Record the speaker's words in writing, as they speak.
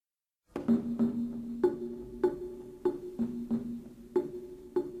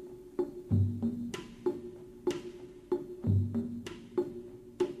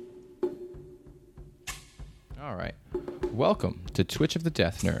Welcome to Twitch of the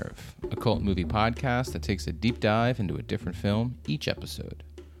Death Nerve, a cult movie podcast that takes a deep dive into a different film each episode.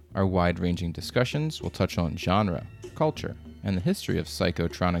 Our wide-ranging discussions will touch on genre, culture, and the history of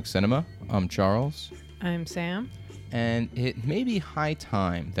psychotronic cinema. I'm Charles. I'm Sam. And it may be high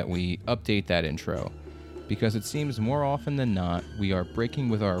time that we update that intro, because it seems more often than not we are breaking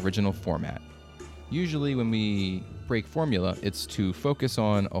with our original format. Usually when we break formula, it's to focus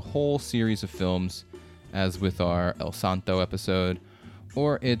on a whole series of films, as with our El Santo episode,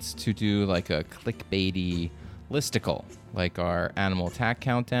 or it's to do like a clickbaity listicle, like our Animal Attack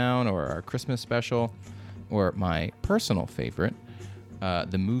Countdown or our Christmas special, or my personal favorite,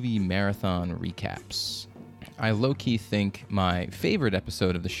 the movie marathon recaps. I low-key think my favorite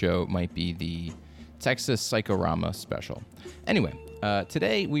episode of the show might be the Texas Psychorama special. Anyway,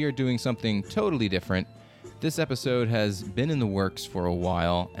 today we are doing something totally different. This episode has been in the works for a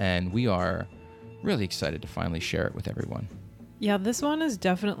while, and we are really excited to finally share it with everyone. Yeah, this one is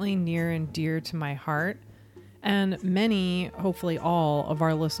definitely near and dear to my heart. And many, hopefully all, of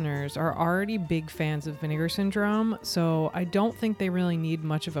our listeners are already big fans of Vinegar Syndrome, so I don't think they really need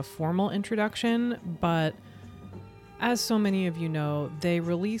much of a formal introduction, but as so many of you know, they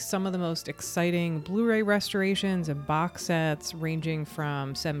release some of the most exciting Blu-ray restorations and box sets, ranging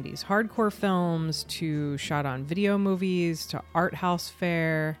from 70s hardcore films to shot-on-video movies to art house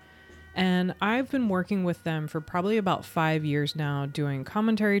fare. And I've been working with them for probably about 5 years now, doing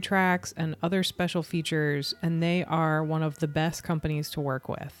commentary tracks and other special features, and they are one of the best companies to work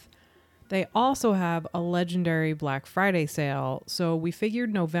with. They also have a legendary Black Friday sale, so we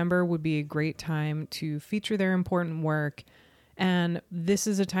figured November would be a great time to feature their important work. And this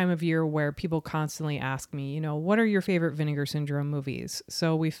is a time of year where people constantly ask me, what are your favorite Vinegar Syndrome movies?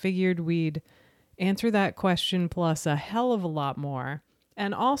 So we figured we'd answer that question plus a hell of a lot more.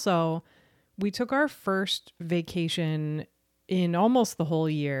 And also, we took our first vacation in almost the whole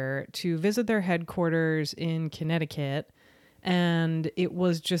year to visit their headquarters in Connecticut, and it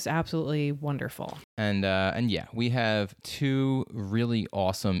was just absolutely wonderful. And yeah, we have two really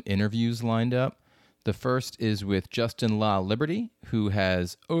awesome interviews lined up. The first is with Justin La Liberty, who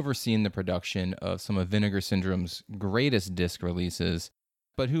has overseen the production of some of Vinegar Syndrome's greatest disc releases,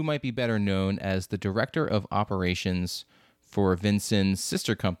 but who might be better known as the Director of Operations for Vinson's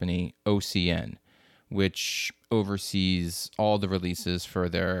sister company, OCN, which oversees all the releases for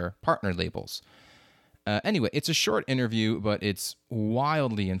their partner labels. Anyway, it's a short interview, but it's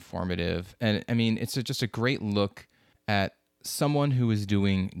wildly informative. And I mean, it's just a great look at someone who is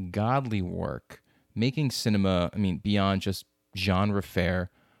doing godly work, making cinema, beyond just genre fare,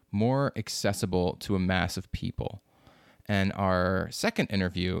 more accessible to a mass of people. And our second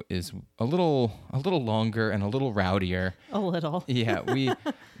interview is a little longer and a little rowdier. A little. Yeah,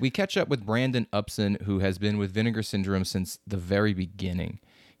 we catch up with Brandon Upson, who has been with Vinegar Syndrome since the very beginning.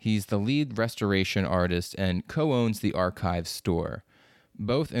 He's the lead restoration artist and co-owns the Archive store.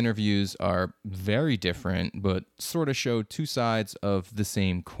 Both interviews are very different, but sort of show two sides of the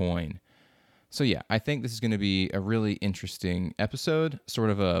same coin. So yeah, I think this is going to be a really interesting episode, sort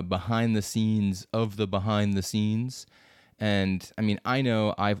of a behind the scenes of the behind the scenes. And I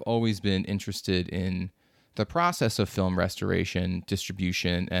know I've always been interested in the process of film restoration,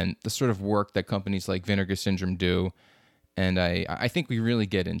 distribution, and the sort of work that companies like Vinegar Syndrome do. And I think we really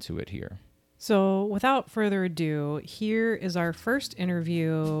get into it here. So without further ado, here is our first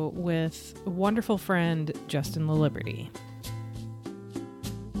interview with wonderful friend Justin La Liberty.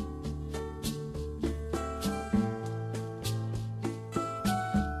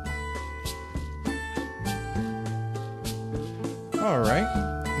 All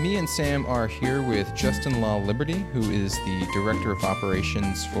right. Me and Sam are here with Justin La Liberty, who is the Director of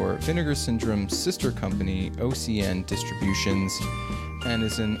Operations for Vinegar Syndrome's sister company, OCN Distributions, and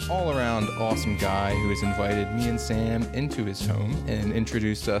is an all-around awesome guy who has invited me and Sam into his home and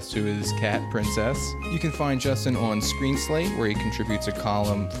introduced us to his cat, Princess. You can find Justin on Screen Slate, where he contributes a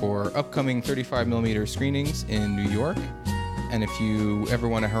column for upcoming 35mm screenings in New York. And if you ever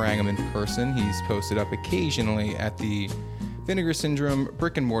want to harangue him in person, he's posted up occasionally at the Vinegar Syndrome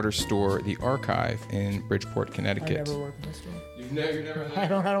brick-and-mortar store, The Archive, in Bridgeport, Connecticut. I never work in the store. You're never I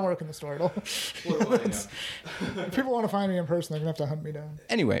don't work in the store at all. What do I know? If people want to find me in person, they're going to have to hunt me down.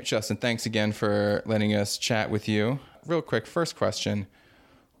 Anyway, Justin, thanks again for letting us chat with you. Real quick, first question.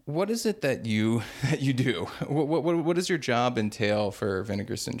 What is it that you do? What does your job entail for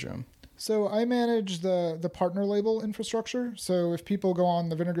Vinegar Syndrome? So I manage the partner label infrastructure. So if people go on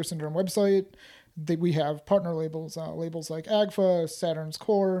the Vinegar Syndrome website, we have partner labels, labels like AGFA, Saturn's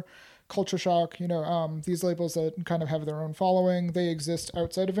Core, Culture Shock, these labels that kind of have their own following, they exist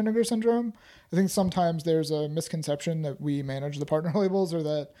outside of Vinegar Syndrome. I think sometimes there's a misconception that we manage the partner labels or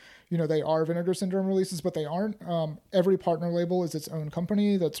that, they are Vinegar Syndrome releases, but they aren't. Every partner label is its own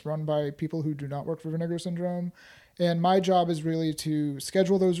company that's run by people who do not work for Vinegar Syndrome. And my job is really to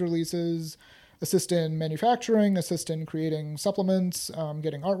schedule those releases, assist in manufacturing, assist in creating supplements,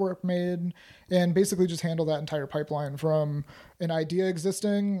 getting artwork made, and basically just handle that entire pipeline from an idea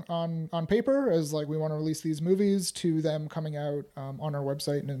existing on paper as like we want to release these movies to them coming out on our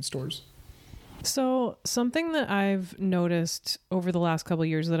website and in stores. So something that I've noticed over the last couple of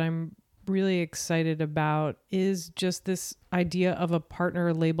years that I'm really excited about is just this idea of a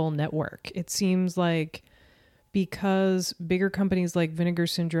partner label network. It seems like because bigger companies like Vinegar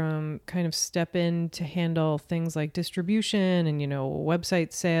Syndrome kind of step in to handle things like distribution and,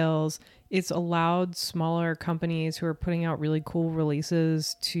 website sales, it's allowed smaller companies who are putting out really cool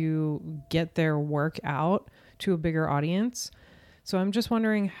releases to get their work out to a bigger audience. So I'm just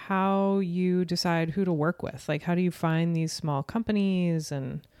wondering how you decide who to work with. Like, how do you find these small companies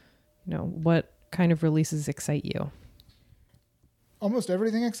and, what kind of releases excite you? Almost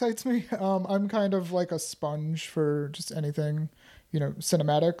everything excites me. I'm kind of like a sponge for just anything,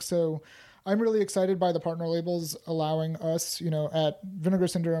 cinematic. So I'm really excited by the partner labels allowing us, at Vinegar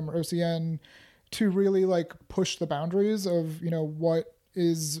Syndrome or OCN to really like push the boundaries of, what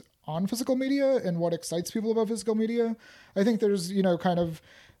is on physical media and what excites people about physical media. I think there's, kind of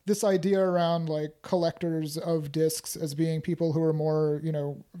this idea around like collectors of discs as being people who are more,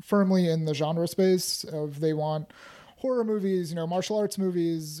 firmly in the genre space of they want horror movies, martial arts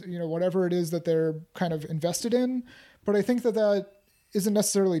movies, whatever it is that they're kind of invested in. But I think that isn't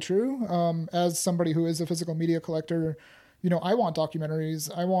necessarily true. As somebody who is a physical media collector, I want documentaries.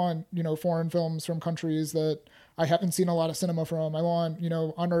 I want, foreign films from countries that I haven't seen a lot of cinema from. I want,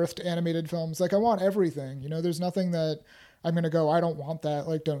 unearthed animated films. Like I want everything, there's nothing that I'm going to go, I don't want that.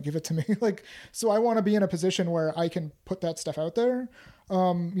 Like, don't give it to me. So I want to be in a position where I can put that stuff out there.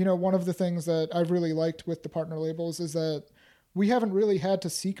 One of the things that I've really liked with the partner labels is that we haven't really had to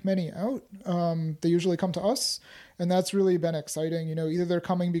seek many out. They usually come to us, and that's really been exciting. Either they're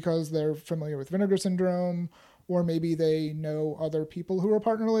coming because they're familiar with Vinegar Syndrome, or maybe they know other people who are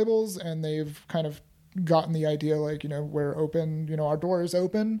partner labels and they've kind of gotten the idea like, we're open, our door is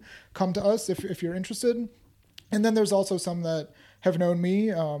open, come to us if you're interested. And then there's also some that have known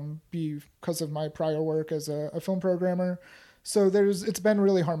me because of my prior work as a film programmer. So it's been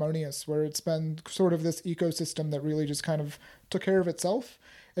really harmonious where it's been sort of this ecosystem that really just kind of took care of itself.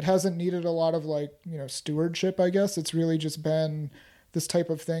 It hasn't needed a lot of stewardship, I guess. It's really just been this type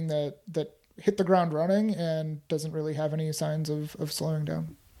of thing that hit the ground running and doesn't really have any signs of slowing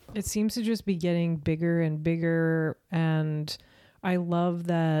down. It seems to just be getting bigger and bigger, and I love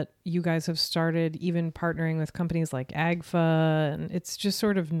that you guys have started even partnering with companies like AGFA, and it's just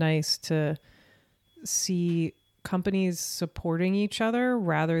sort of nice to see companies supporting each other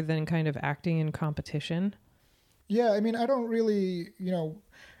rather than kind of acting in competition. Yeah, I mean, I don't really,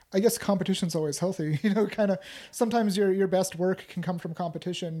 I guess competition's always healthy, kind of sometimes your best work can come from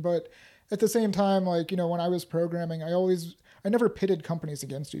competition, but at the same time, when I was programming, I never pitted companies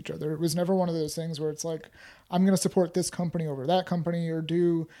against each other. It was never one of those things where it's like, I'm going to support this company over that company or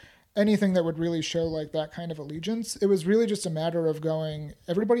do anything that would really show like that kind of allegiance. It was really just a matter of going,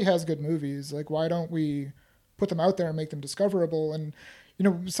 everybody has good movies. Like, why don't we put them out there and make them discoverable? And,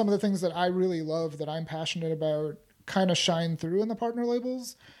 some of the things that I really love that I'm passionate about kind of shine through in the partner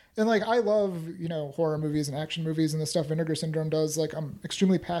labels. And I love, horror movies and action movies and the stuff Vinegar Syndrome does. I'm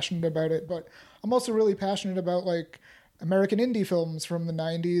extremely passionate about it, but I'm also really passionate about American indie films from the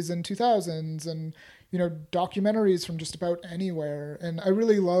 90s and 2000s and, documentaries from just about anywhere. And I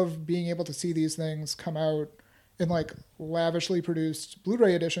really love being able to see these things come out in lavishly produced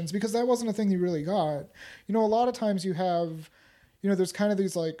Blu-ray editions, because that wasn't a thing you really got. A lot of times you have, there's kind of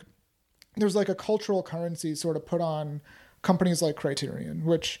these there's a cultural currency sort of put on companies like Criterion,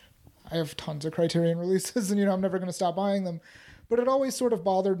 which I have tons of Criterion releases and, I'm never going to stop buying them. But it always sort of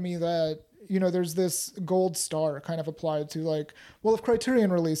bothered me that, there's this gold star kind of applied to if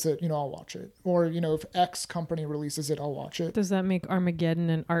Criterion release it, I'll watch it. Or, if X company releases it, I'll watch it. Does that make Armageddon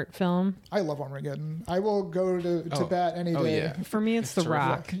an art film? I love Armageddon. I will go to bat any day. Yeah. For me, it's The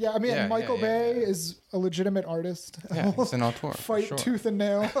Rock. Yeah, I mean, Michael Bay is a legitimate artist. Yeah, he's an auteur. Fight tooth and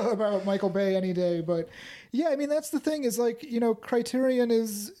nail about Michael Bay any day. But yeah, I mean, that's the thing is Criterion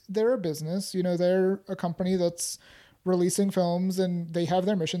they're a business. They're a company that's releasing films and they have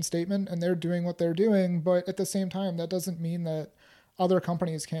their mission statement and they're doing what they're doing. But at the same time, that doesn't mean that other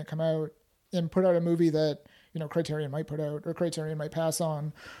companies can't come out and put out a movie that, Criterion might put out or Criterion might pass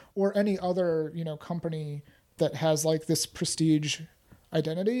on, or any other, company that has like this prestige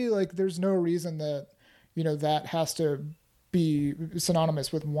identity. Like there's no reason that, that has to be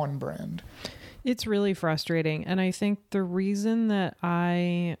synonymous with one brand. It's really frustrating. And I think the reason that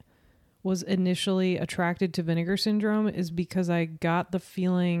I was initially attracted to Vinegar Syndrome is because I got the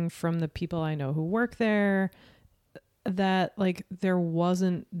feeling from the people I know who work there that like there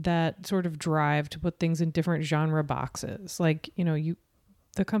wasn't that sort of drive to put things in different genre boxes. Like,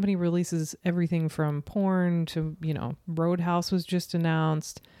 the company releases everything from porn to, Roadhouse was just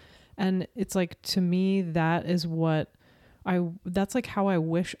announced. And it's like, to me, that's like how I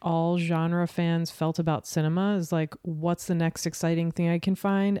wish all genre fans felt about cinema, is like, what's the next exciting thing I can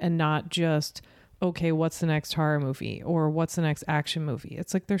find, and not just, okay, what's the next horror movie or what's the next action movie.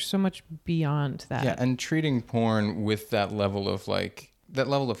 It's like there's so much beyond that. Yeah, and treating porn with that level of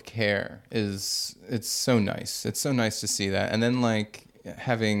care it's so nice. It's so nice to see that. And then like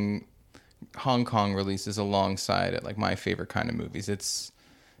having Hong Kong releases alongside it, like my favorite kind of movies. It's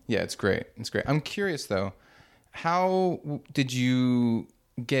great. It's great. I'm curious though, how did you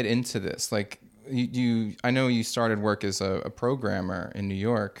get into this? Like I know you started work as a programmer in New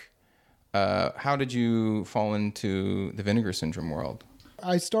York. How did you fall into the Vinegar Syndrome world?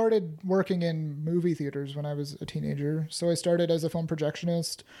 I started working in movie theaters when I was a teenager. So I started as a film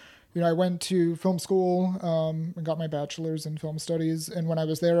projectionist. I went to film school and got my bachelor's in film studies. And when I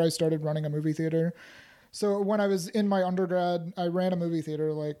was there, I started running a movie theater. So when I was in my undergrad, I ran a movie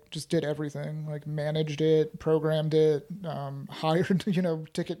theater, like just did everything, like managed it, programmed it, hired,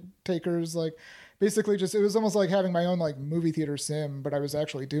 ticket takers, like basically just, it was almost like having my own like movie theater sim, but I was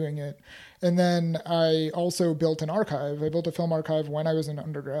actually doing it. And then I also built an archive. I built a film archive when I was in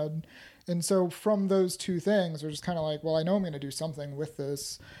undergrad. And so from those two things, I was just kind of like, well, I know I'm going to do something with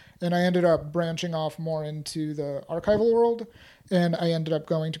this. And I ended up branching off more into the archival world. And I ended up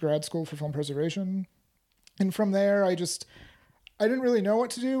going to grad school for film preservation. And from there, I didn't really know what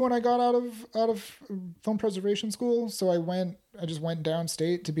to do when I got out of film preservation school. So I just went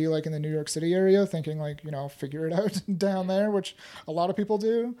downstate to be like in the New York City area, thinking like, I'll figure it out down there, which a lot of people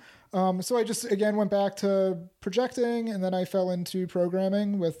do. So I just, again, went back to projecting, and then I fell into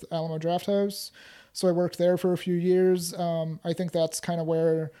programming with Alamo Drafthouse. So I worked there for a few years. I think that's kind of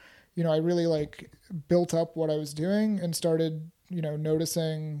where, I really like built up what I was doing and started,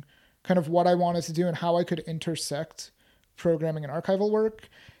 noticing kind of what I wanted to do and how I could intersect programming and archival work.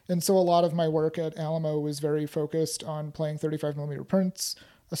 And so a lot of my work at Alamo was very focused on playing 35 millimeter prints,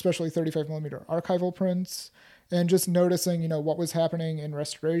 especially 35 millimeter archival prints, and just noticing, what was happening in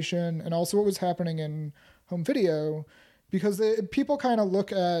restoration and also what was happening in home video, because people kind of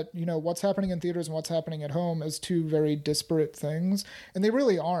look at, what's happening in theaters and what's happening at home as two very disparate things. And they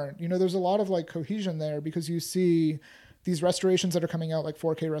really aren't. There's a lot of like cohesion there, because you see these restorations that are coming out, like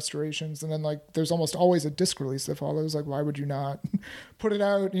 4K restorations, and then like there's almost always a disc release that follows. Like, why would you not put it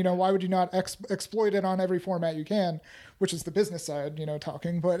out? Why would you not exploit it on every format you can, which is the business side,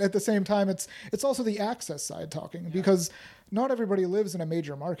 talking. But at the same time, it's also the access side talking, because not everybody lives in a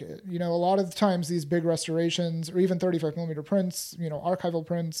major market. A lot of the times these big restorations or even 35 millimeter prints, archival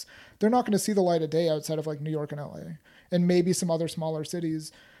prints, they're not going to see the light of day outside of like New York and LA and maybe some other smaller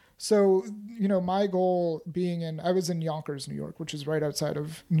cities. So, my goal I was in Yonkers, New York, which is right outside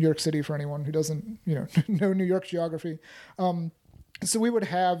of New York City for anyone who doesn't, know New York geography. So we would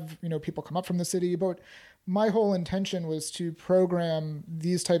have, people come up from the city, but my whole intention was to program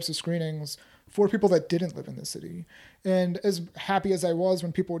these types of screenings for people that didn't live in the city. And as happy as I was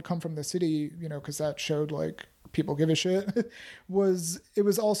when people would come from the city, because that showed like people give a shit, it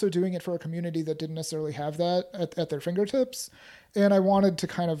was also doing it for a community that didn't necessarily have that at their fingertips. And I wanted to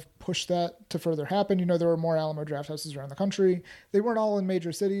kind of push that to further happen. There were more Alamo Drafthouses around the country. They weren't all in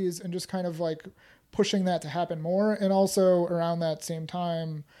major cities, and just kind of like pushing that to happen more. And also around that same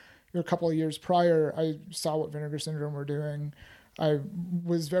time, a couple of years prior, I saw what Vinegar Syndrome were doing. I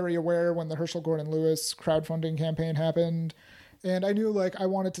was very aware when the Herschel Gordon Lewis crowdfunding campaign happened. And I knew like I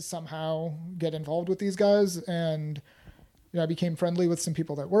wanted to somehow get involved with these guys. And I became friendly with some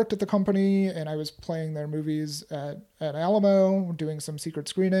people that worked at the company, and I was playing their movies at Alamo, doing some secret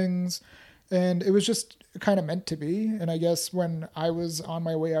screenings, and it was just kind of meant to be. And I guess when I was on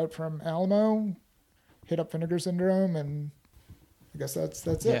my way out from Alamo, hit up Vinegar Syndrome, and I guess that's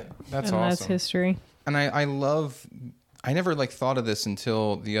it. Yeah, that's awesome. That's history. And I never like thought of this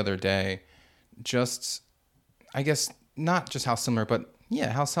until the other day. Just, I guess, not just how similar, but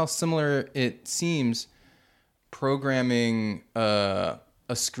yeah, how similar it seems programming a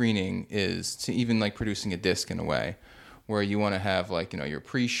screening is to even like producing a disc in a way, where you want to have like, your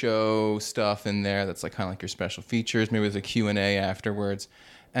pre-show stuff in there that's like kind of like your special features, maybe there's a Q&A afterwards.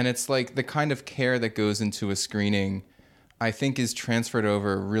 And it's like the kind of care that goes into a screening, I think, is transferred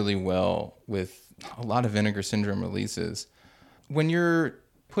over really well with a lot of Vinegar Syndrome releases. When you're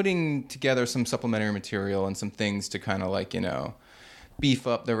putting together some supplementary material and some things to kind of like, beef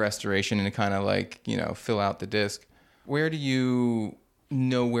up the restoration and kind of like, fill out the disc, where do you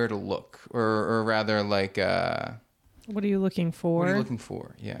know where to look? Or rather like... what are you looking for? What are you looking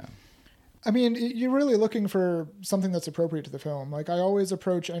for? Yeah. I mean, you're really looking for something that's appropriate to the film. Like, I always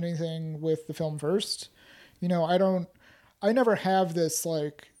approach anything with the film first. I never have this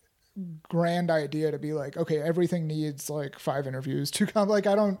like grand idea to be like, okay, everything needs like 5 interviews to come. Like,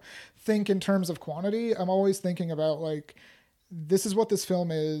 I don't think in terms of quantity. I'm always thinking about like, this is what this film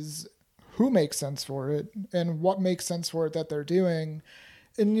is, who makes sense for it, and what makes sense for it that they're doing.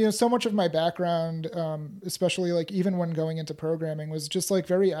 And, so much of my background, especially like even when going into programming, was just like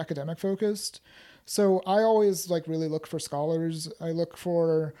very academic focused. So I always like really look for scholars. I look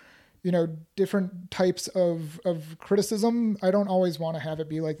for, different types of criticism. I don't always want to have it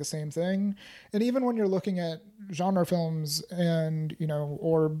be like the same thing. And even when you're looking at genre films and,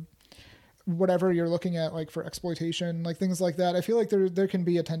 or whatever you're looking at, like for exploitation, like things like that, I feel like there can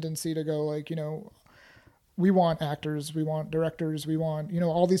be a tendency to go like, we want actors, we want directors, we want,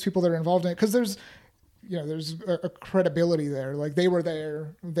 all these people that are involved in it. Cause there's a credibility there. Like they were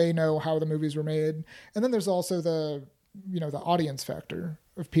there, they know how the movies were made. And then there's also the audience factor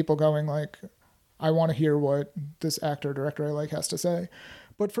of people going like, I want to hear what this actor, director I like has to say.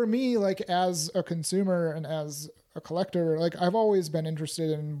 But for me, like as a consumer and as a collector, like I've always been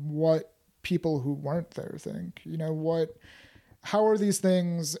interested in what people who weren't there think, how are these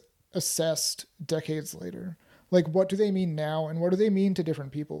things assessed decades later? Like, what do they mean now, and what do they mean to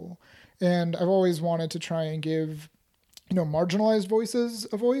different people? And I've always wanted to try and give, marginalized voices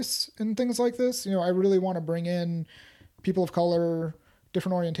a voice in things like this. I really want to bring in people of color,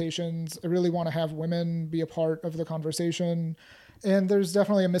 different orientations. I really want to have women be a part of the conversation. And there's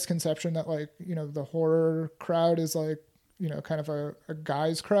definitely a misconception that like, the horror crowd is like, kind of a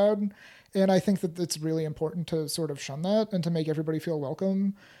guy's crowd. And I think that it's really important to sort of shun that and to make everybody feel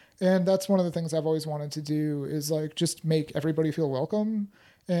welcome. And that's one of the things I've always wanted to do is like just make everybody feel welcome.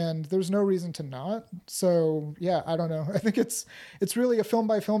 And there's no reason to not. So yeah, I don't know. I think it's really a film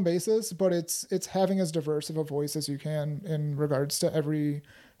by film basis, but it's having as diverse of a voice as you can in regards to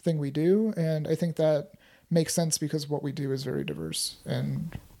everything we do. And I think that makes sense because what we do is very diverse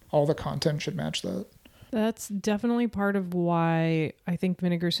and all the content should match that. That's definitely part of why I think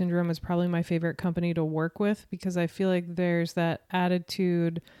Vinegar Syndrome is probably my favorite company to work with, because I feel like there's that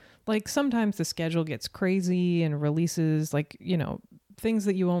attitude, like sometimes the schedule gets crazy and releases like, things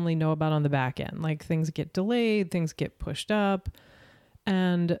that you only know about on the back end, like things get delayed, things get pushed up.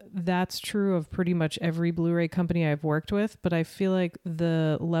 And that's true of pretty much every Blu-ray company I've worked with. But I feel like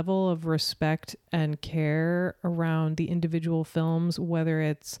the level of respect and care around the individual films, whether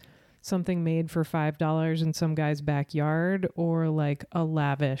it's something made for $5 in some guy's backyard or like a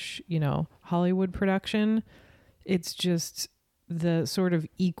lavish, Hollywood production, it's just the sort of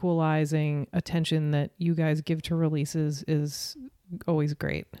equalizing attention that you guys give to releases is always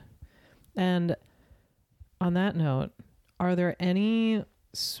great. And on that note, are there any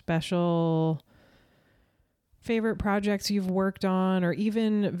special favorite projects you've worked on, or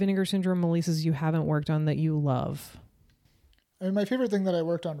even Vinegar Syndrome releases you haven't worked on that you love? I mean, my favorite thing that I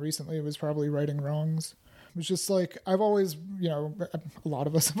worked on recently was probably Righting Wrongs. It was just like, I've always, a lot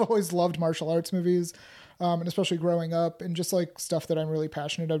of us have always loved martial arts movies, and especially growing up, and just like stuff that I'm really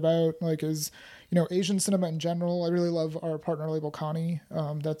passionate about, like is, Asian cinema in general. I really love our partner label, Connie.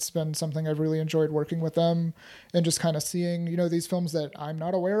 That's been something I've really enjoyed working with them and just kind of seeing, these films that I'm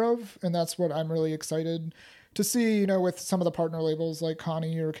not aware of. And that's what I'm really excited to see, with some of the partner labels like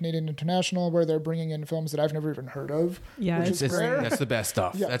Connie or Canadian International, where they're bringing in films that I've never even heard of. Yeah, that's the best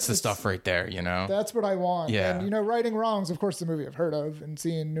stuff. Yeah, that's the stuff right there, That's what I want. Yeah. And, Righting Wrongs, of course, the movie I've heard of and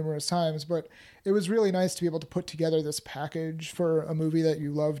seen numerous times, but it was really nice to be able to put together this package for a movie that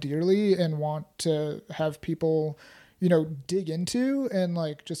you love dearly and want to have people, dig into and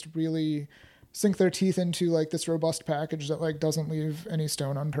like just really sink their teeth into like this robust package that like doesn't leave any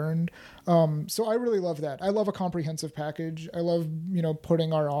stone unturned. So I really love that. I love a comprehensive package. I love,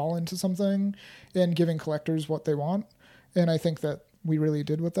 putting our all into something and giving collectors what they want. And I think that we really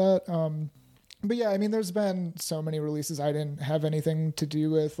did with that. But yeah, I mean, there's been so many releases I didn't have anything to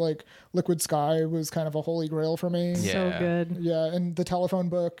do with. Like Liquid Sky was kind of a holy grail for me. Yeah. So good. Yeah, and The Telephone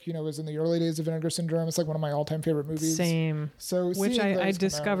Book, was in the early days of Vinegar Syndrome. It's like one of my all-time favorite movies. Same. So which I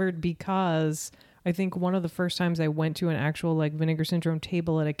discovered because I think one of the first times I went to an actual like Vinegar Syndrome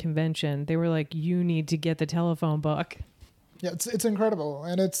table at a convention, they were like, you need to get the telephone book. Yeah, it's incredible.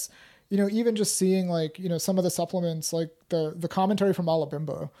 And it's, even just seeing like, some of the supplements, like the commentary from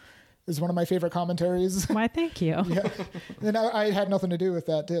Malabimba is one of my favorite commentaries. Why, thank you. Yeah. And I had nothing to do with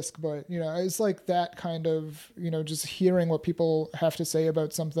that disc, but, it's like that kind of, just hearing what people have to say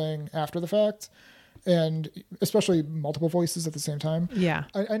about something after the fact, and especially multiple voices at the same time. Yeah.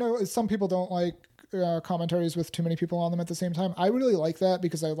 I know some people don't like commentaries with too many people on them at the same time. I really like that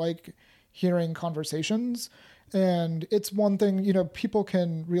because I like hearing conversations. And it's one thing, people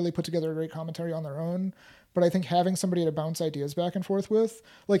can really put together a great commentary on their own. But I think having somebody to bounce ideas back and forth with,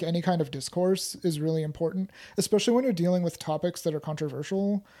 like any kind of discourse, is really important, especially when you're dealing with topics that are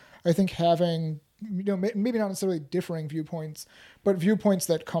controversial. I think having, maybe not necessarily differing viewpoints, but viewpoints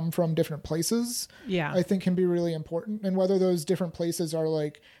that come from different places, I think can be really important. And whether those different places are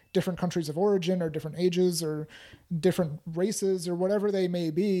like different countries of origin or different ages or different races or whatever they may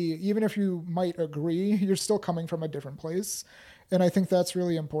be, even if you might agree, you're still coming from a different place. And I think that's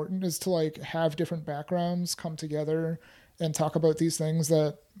really important, is to like have different backgrounds come together and talk about these things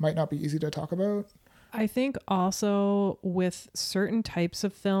that might not be easy to talk about. I think also with certain types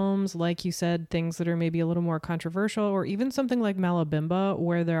of films, like you said, things that are maybe a little more controversial, or even something like Malabimba,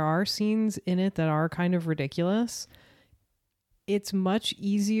 where there are scenes in it that are kind of ridiculous, it's much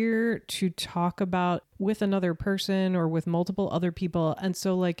easier to talk about with another person or with multiple other people. And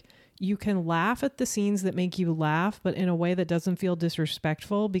so like you can laugh at the scenes that make you laugh, but in a way that doesn't feel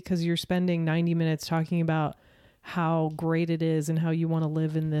disrespectful, because you're spending 90 minutes talking about how great it is and how you want to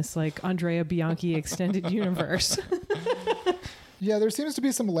live in this like Andrea Bianchi extended universe. Yeah, there seems to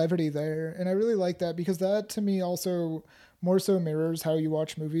be some levity there. And I really like that, because that to me also more so mirrors how you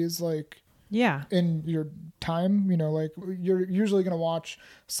watch movies. Like, yeah, in your time, like you're usually going to watch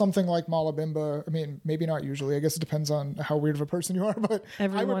something like Malabimba. I mean, maybe not usually. I guess it depends on how weird of a person you are, but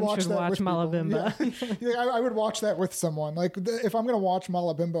everyone I would watch should that watch with people. Malabimba. Yeah. I would watch that with someone. Like if I'm going to watch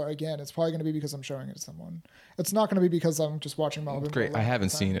Malabimba again, it's probably going to be because I'm showing it to someone. It's not going to be because I'm just watching Malabimba. Great. I haven't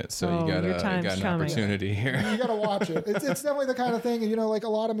seen it, so you got an coming. opportunity here. You got to watch it. It's definitely the kind of thing, like a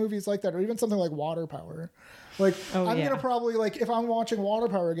lot of movies like that, or even something like Water Power. Like I'm going to probably, like, if I'm watching Water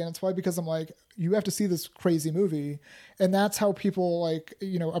Power again, it's probably because I'm like, you have to see this crazy movie. And that's how people like,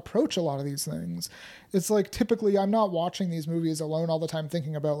 approach a lot of these things. It's like, typically I'm not watching these movies alone all the time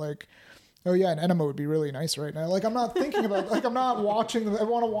thinking about like, oh yeah, an enema would be really nice right now. Like I'm not thinking about, like I'm not watching, I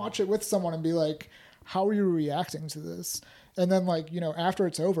want to watch it with someone and be like, how are you reacting to this? And then like, after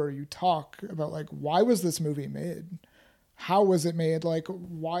it's over, you talk about like, why was this movie made? How was it made? Like,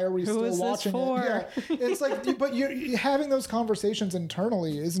 why are we still watching it? Yeah. It's like, but you're having those conversations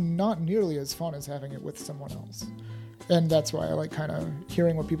internally is not nearly as fun as having it with someone else. And that's why I like kind of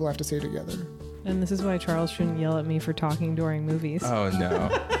hearing what people have to say together. And this is why Charles shouldn't yell at me for talking during movies. Oh, no.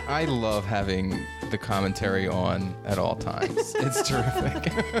 I love having the commentary on at all times. It's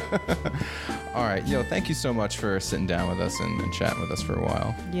terrific. All right. Thank you so much for sitting down with us and chatting with us for a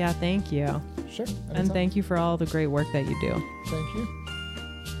while. Yeah, thank you. Sure. Anytime. And thank you for all the great work that you do. Thank you.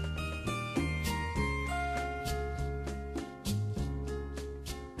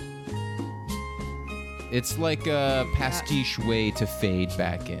 It's like a pastiche way to fade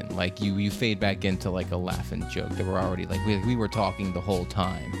back in. Like you fade back into like a laughing joke that we're already like we were talking the whole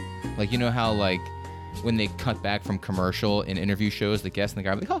time. Like how like when they cut back from commercial in interview shows, the guest and the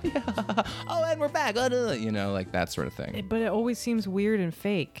guy are like, oh yeah, oh and we're back, like that sort of thing. But it always seems weird and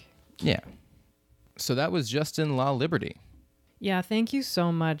fake. Yeah. So that was Justin La Liberty. Yeah, thank you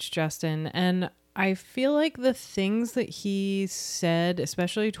so much, Justin. And I feel like the things that he said,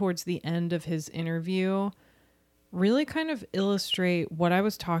 especially towards the end of his interview, really kind of illustrate what I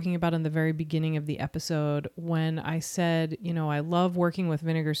was talking about in the very beginning of the episode when I said, I love working with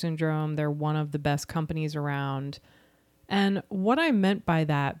Vinegar Syndrome. They're one of the best companies around. And what I meant by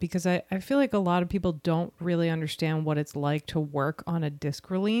that, because I feel like a lot of people don't really understand what it's like to work on a disc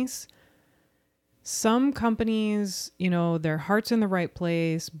release. Some companies, their heart's in the right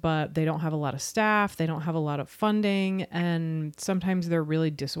place, but they don't have a lot of staff. They don't have a lot of funding. And sometimes they're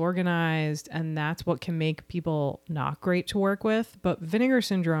really disorganized. And that's what can make people not great to work with. But Vinegar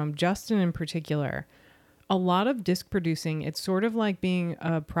Syndrome, Justin in particular, a lot of disc producing, it's sort of like being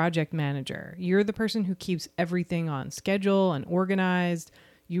a project manager. You're the person who keeps everything on schedule and organized.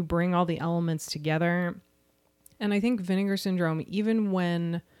 You bring all the elements together. And I think Vinegar Syndrome, even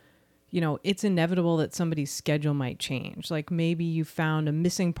when it's inevitable that somebody's schedule might change. Like maybe you found a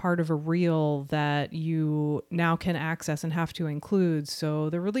missing part of a reel that you now can access and have to include, so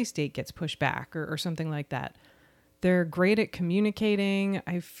the release date gets pushed back or something like that. They're great at communicating.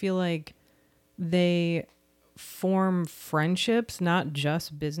 I feel like they form friendships, not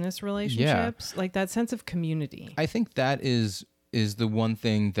just business relationships. Like that sense of community. I think that is the one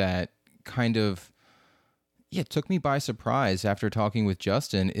thing that kind of took me by surprise after talking with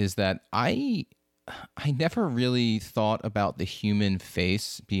Justin, is that I never really thought about the human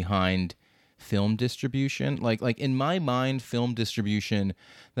face behind film distribution. Like in my mind, film distribution,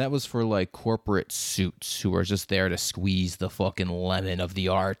 that was for like corporate suits who are just there to squeeze the fucking lemon of the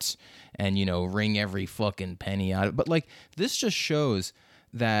art and, you know, wring every fucking penny out of it. But like this just shows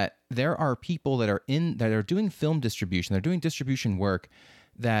that there are people that are doing film distribution, they're doing distribution work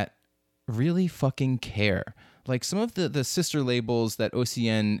that really fucking care. Like some of the sister labels that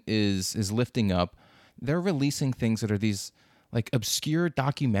OCN is lifting up, they're releasing things that are these like obscure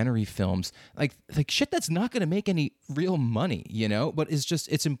documentary films, like shit that's not going to make any real money, you know, but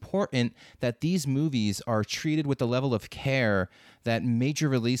it's important that these movies are treated with the level of care that major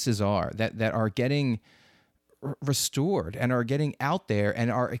releases are, that are getting restored and are getting out there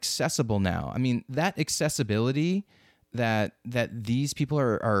and are accessible now. I mean, that accessibility that these people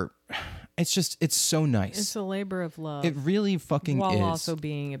are it's so nice. It's a labor of love. It really fucking while is. Also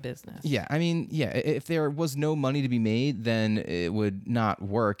being a business. Yeah, I mean, if there was no money to be made, then it would not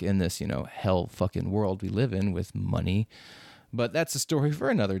work in this, you know, hell fucking world we live in with money. But that's a story for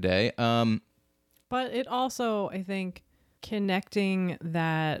another day. But it also, I think, connecting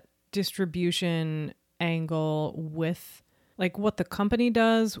that distribution angle with like what the company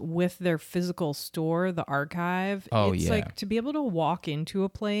does with their physical store, the archive. It's like to be able to walk into a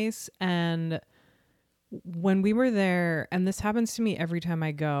place, and when we were there, and this happens to me every time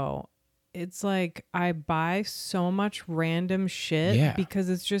I go, it's like I buy so much random shit because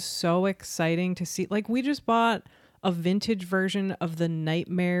it's just so exciting to see. Like we just bought a vintage version of the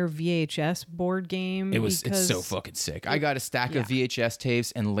Nightmare VHS board game. It's so fucking sick. I got a stack of VHS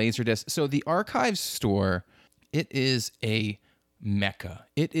tapes and Laserdisc. So the archive store, it is a mecca.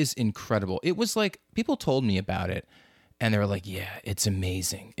 It is incredible. It was like people told me about it and they were like, yeah, it's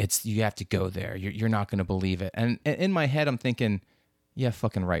amazing. You have to go there. You're not going to believe it. And in my head, I'm thinking, yeah,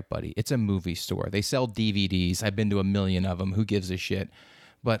 fucking right, buddy. It's a movie store. They sell DVDs. I've been to 1 million of them. Who gives a shit?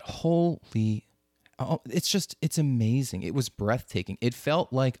 But it's amazing. It was breathtaking. It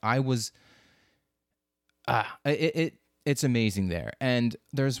felt like I was, it's amazing there. And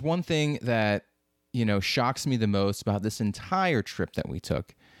there's one thing that, you know, shocks me the most about this entire trip that we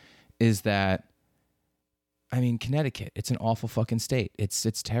took is that, I mean, Connecticut, it's an awful fucking state. It's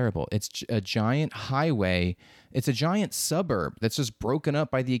terrible. It's a giant highway. It's a giant suburb that's just broken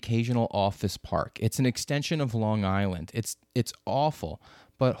up by the occasional office park. It's an extension of Long Island. It's awful.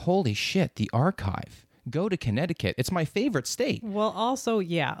 But holy shit, the archive. Go to Connecticut. It's my favorite state. Well, also,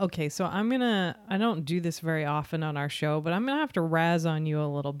 yeah. Okay, so I don't do this very often on our show, but I'm going to have to razz on you a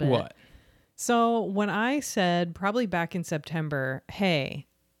little bit. What? So when I said, probably back in September, hey,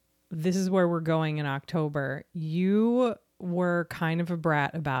 this is where we're going in October, you were kind of a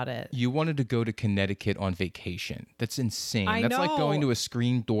brat about it. You wanted to go to Connecticut on vacation. That's insane. I That's know. like going to a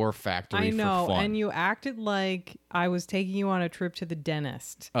screen door factory for fun. And you acted like I was taking you on a trip to the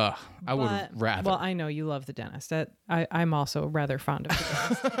dentist. I would rather. Well, I know you love the dentist. I'm also rather fond of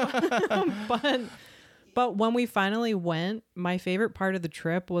the dentist. But when we finally went, my favorite part of the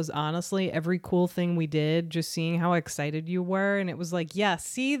trip was honestly every cool thing we did, just seeing how excited you were. And it was like, yeah,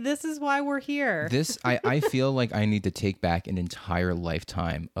 see, this is why we're here. I feel like I need to take back an entire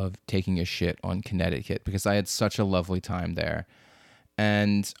lifetime of taking a shit on Connecticut because I had such a lovely time there.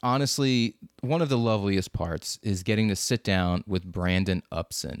 And honestly, one of the loveliest parts is getting to sit down with Brandon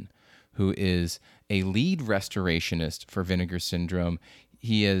Upson, who is a lead restorationist for Vinegar Syndrome.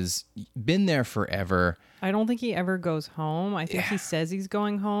 He has been there forever. I don't think he ever goes home. I think he says he's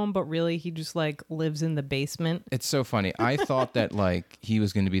going home, but really he just like lives in the basement. It's so funny. I thought that like he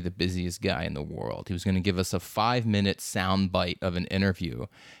was going to be the busiest guy in the world. He was going to give us a 5-minute sound bite of an interview.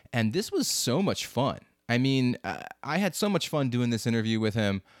 And this was so much fun. I mean, I had so much fun doing this interview with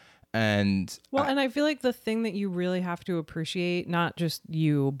him. And I feel like the thing that you really have to appreciate, not just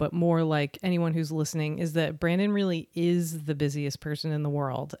you, but more like anyone who's listening, is that Brandon really is the busiest person in the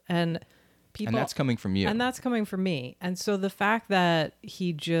world. And that's coming from you. And that's coming from me. And so the fact that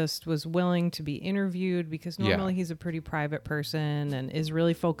he just was willing to be interviewed, because normally he's a pretty private person and is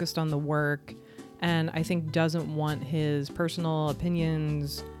really focused on the work, and I think doesn't want his personal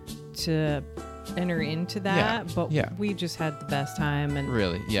opinions to enter into that, but we just had the best time, and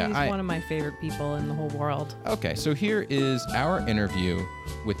really, he's one of my favorite people in the whole world. Okay, so here is our interview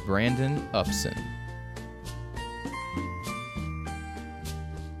with Brandon Upson.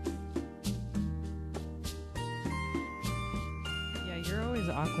 Yeah, you're always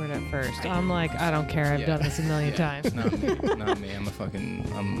awkward at first. I'm like, I don't care. I've done this a million times. Not me. Not me.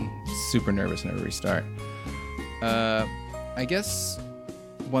 I'm super nervous whenever we start. I guess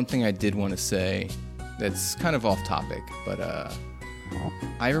one thing I did want to say that's kind of off topic, but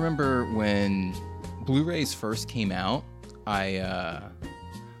I remember when Blu-rays first came out, I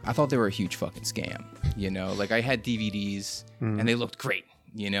thought they were a huge fucking scam. You know, like I had DVDs and they looked great.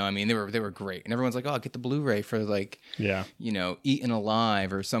 You know, I mean, they were great, and everyone's like, "Oh, get the Blu-ray for like, you know, Eaten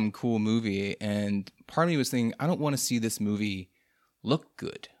Alive or some cool movie." And part of me was thinking, I don't want to see this movie look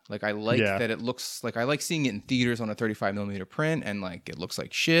good. Like, I like that it looks like I like seeing it in theaters on a 35 millimeter print, and like it looks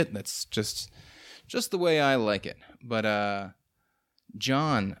like shit. That's just the way I like it. But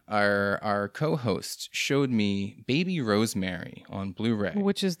John, our co-host, showed me Baby Rosemary on Blu-ray,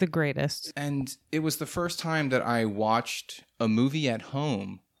 Which is the greatest. and it was the first time that I watched a movie at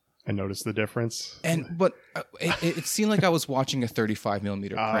home. I noticed the difference. But it seemed like I was watching a 35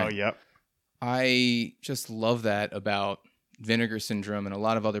 millimeter print. Oh, yep. I just love that about Vinegar Syndrome and a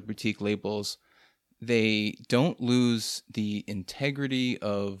lot of other boutique labels. They don't lose the integrity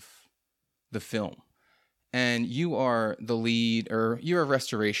of the film. And you are the lead, or you're a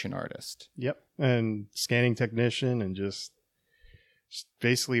restoration artist. Yep. And scanning technician, and just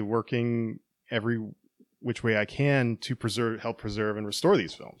basically working every which way I can to help preserve and restore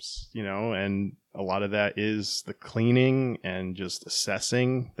these films, you know, and a lot of that is the cleaning and just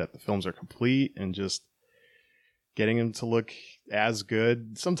assessing that the films are complete and just getting them to look as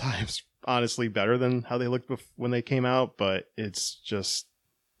good, sometimes honestly better than how they looked when they came out, but it's just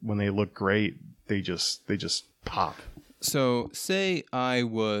when they look great, they just pop. So say I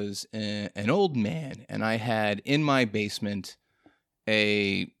was an old man and I had in my basement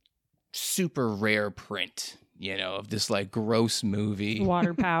a super rare print, you know, of this like gross movie.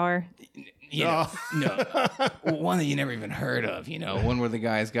 Water Power. You know, no, one that you never even heard of, you know, one where the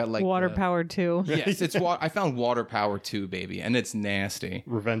guy's got like Water Power 2. Yes, it's I found Water Power 2, baby, and it's nasty.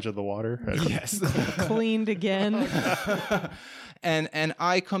 Revenge of the Water. Yes. Cleaned again. And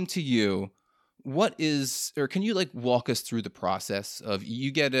I come to you. What is, or can you like walk us through the process of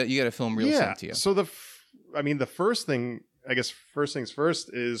you get a film reel sent to you? So the first thing, I guess, first things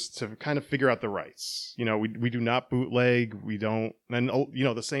first is to kind of figure out the rights. You know, we do not bootleg. We don't, and you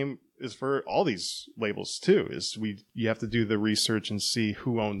know, the same is for all these labels too. Is you have to do the research and see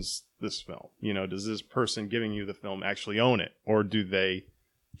who owns this film. You know, does this person giving you the film actually own it, or do they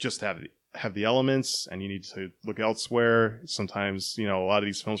just have the elements and you need to look elsewhere? Sometimes, you know, a lot of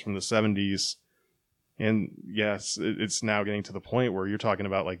these films from the 70s. And yes, it's now getting to the point where you're talking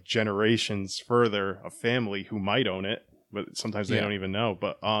about like generations further of family who might own it, but sometimes they don't even know.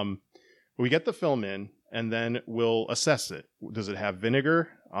 But we get the film in, and then we'll assess it. Does it have vinegar?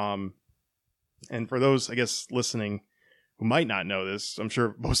 And for those, I guess, listening who might not know this, I'm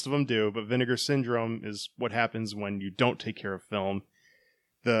sure most of them do, but vinegar syndrome is what happens when you don't take care of film.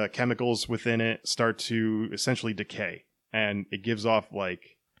 The chemicals within it start to essentially decay, and it gives off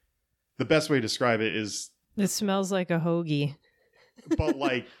like, the best way to describe it is, It smells like a hoagie. but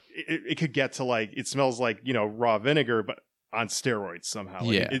like it could get to like, it smells like, you know, raw vinegar, but on steroids somehow.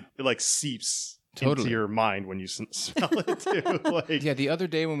 Like, it like seeps into your mind when you smell it too. Like, yeah, the other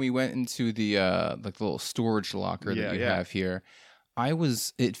day when we went into the like the little storage locker that you have here,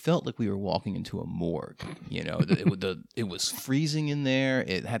 it felt like we were walking into a morgue. You know, it was freezing in there.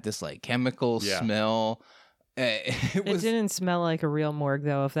 It had this like chemical smell. It didn't smell like a real morgue,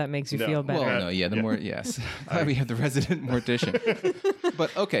 though, if that makes you feel better. Well, no, yes. Glad we have the resident mortician.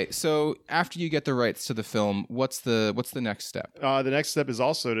 But okay, so after you get the rights to the film, what's the next step? The next step is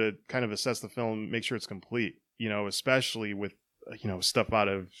also to kind of assess the film, make sure it's complete. You know, especially with stuff out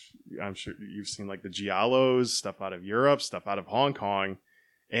of, I'm sure you've seen like the Giallos, stuff out of Europe, stuff out of Hong Kong,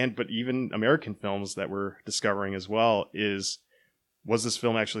 but even American films that we're discovering as well. Was this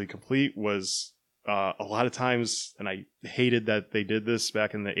film actually complete? A lot of times, and I hated that they did this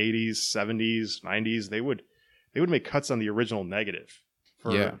back in the 80s, 70s, 90s, they would make cuts on the original negative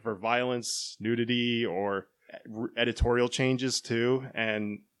for violence, nudity, or editorial changes too,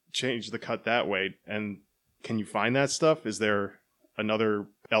 and change the cut that way. And can you find that stuff? Is there another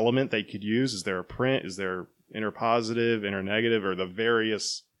element they could use? Is there a print? Is there inner positive, inner negative, or the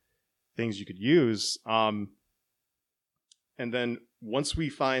various things you could use? And then once we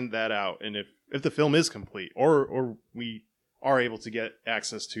find that out, and if the film is complete, or we are able to get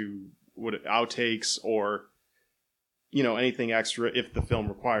access to outtakes or, you know, anything extra if the film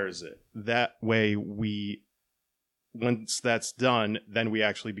requires it. That way once that's done, then we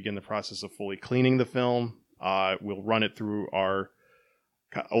actually begin the process of fully cleaning the film. We'll run it through our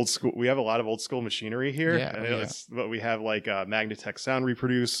old school. We have a lot of old school machinery here. Yeah, And yeah. but we have like a Magnatech sound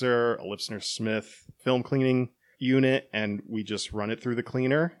reproducer, a Lipsner Smith film cleaning unit, and we just run it through the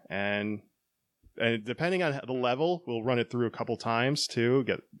cleaner. And depending on the level, we'll run it through a couple times too.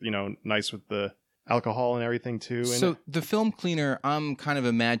 Get nice with the alcohol and everything too. So the film cleaner, I'm kind of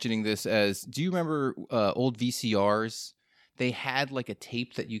imagining this as, do you remember old VCRs? They had like a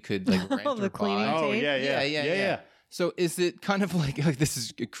tape that you could like rent or The cleaning buy. Oh tape? yeah. So is it kind of like this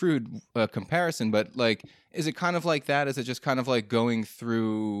is a crude comparison, but like, is it kind of like that? Is it just kind of like going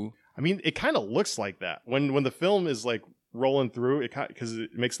through? I mean, it kind of looks like that when the film is like rolling through it, because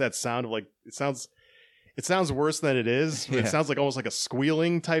it makes that sound of like it sounds worse than it is. Yeah. It sounds like almost like a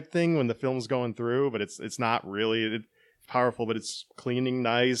squealing type thing when the film's going through, but it's not really. It's powerful, but it's cleaning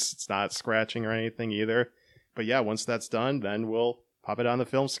nice. It's not scratching or anything either. But yeah, once that's done, then we'll pop it on the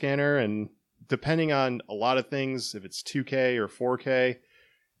film scanner, and depending on a lot of things, if it's 2K or 4K,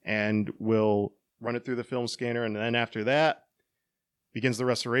 and we'll run it through the film scanner, and then after that begins the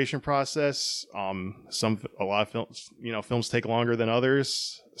restoration process. A lot of films, films take longer than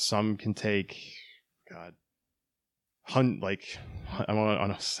others. Some can take, God, I don't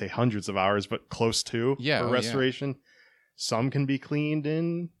want to say hundreds of hours, but close to for restoration. Some can be cleaned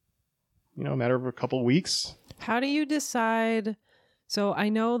in, a matter of a couple weeks. How do you decide? So I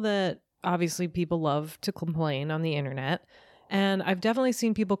know that obviously people love to complain on the internet. And I've definitely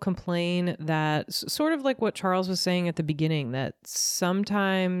seen people complain that sort of like what Charles was saying at the beginning, that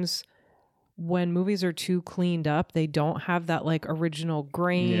sometimes when movies are too cleaned up, they don't have that like original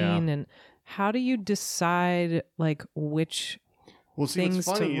grain. Yeah. And how do you decide like which things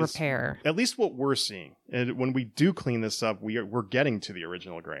to repair? At least what we're seeing, and when we do clean this up, we're getting to the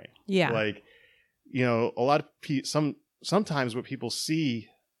original grain. Yeah. Like, a lot of sometimes what people see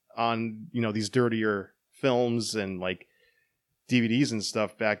on these dirtier films and like DVDs and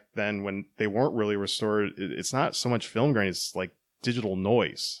stuff back then when they weren't really restored, it's not so much film grain, it's like digital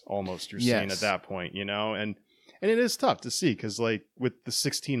noise almost you're seeing at that point, and it is tough to see because like with the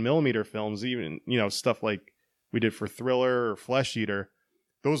 16 millimeter films, even stuff like we did for Thriller or Flesh Eater,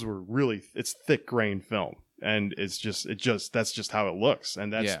 those were really, it's thick grain film, and that's just how it looks,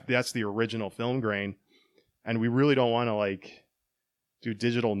 and that's the original film grain, and we really don't want to like do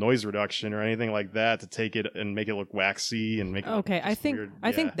digital noise reduction or anything like that to take it and make it look waxy and make it look I think weird.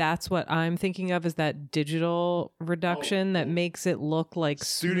 I think that's what I'm thinking of, is that digital reduction that makes it look like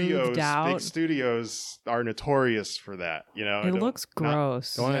smoothed out. Big studios are notorious for that. It looks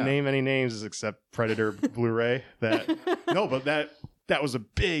gross. Don't want to name any names except Predator Blu-ray. But that was a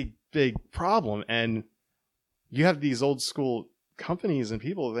big problem, and you have these old school companies and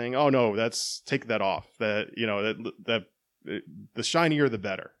people saying, "Oh no, take that off." That the shinier the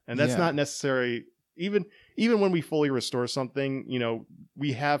better, and that's not necessary. Even when we fully restore something,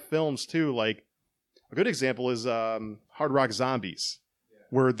 we have films too. Like a good example is Hard Rock Zombies,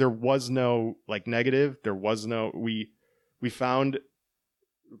 where there was no like negative. There was no we found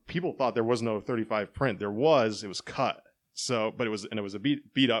people thought there was no 35 print. It was cut. So, but it was a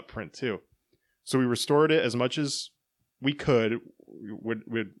beat up print too. So we restored it as much as we could.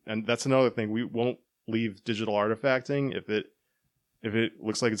 And that's another thing. We won't leave digital artifacting. If it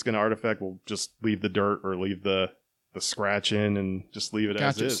looks like it's going to artifact, we'll just leave the dirt or leave the scratch in and just leave it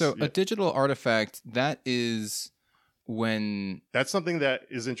as is. So a digital artifact, that is when... That's something that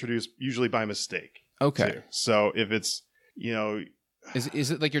is introduced usually by mistake. Okay. Too. So if it's,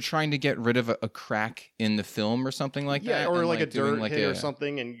 Is it like you're trying to get rid of a crack in the film or something like that? Yeah, or and like a dirt doing hit or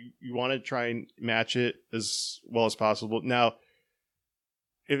something, and you want to try and match it as well as possible. Now,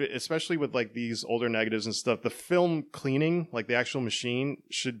 especially with like these older negatives and stuff, the film cleaning, like the actual machine,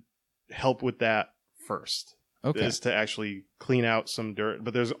 should help with that first. Okay. Is to actually clean out some dirt,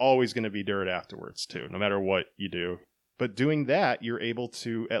 but there's always going to be dirt afterwards too, no matter what you do. But doing that, you're able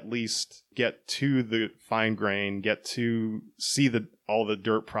to at least get to the fine grain, get to see all the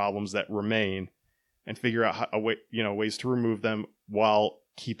dirt problems that remain, and figure out ways to remove them while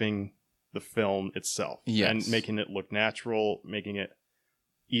keeping the film itself. Yes. And making it look natural, making it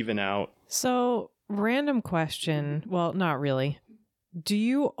even out. So, random question. Well, not really. Do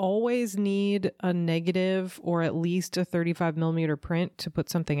you always need a negative or at least a 35 millimeter print to put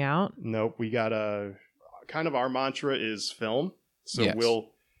something out? Nope. We got kind of our mantra is film. So Yes.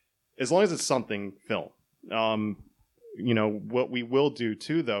 as long as it's something, film. What we will do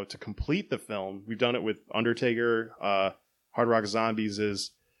too, though, to complete the film, we've done it with Undertaker, Hard Rock Zombies,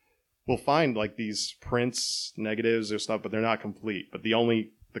 is we'll find like these prints, negatives or stuff, but they're not complete. But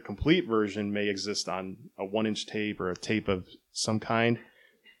the complete version may exist on a 1-inch tape or a tape of some kind,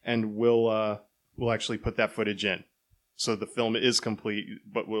 and we'll actually put that footage in. so the film is complete,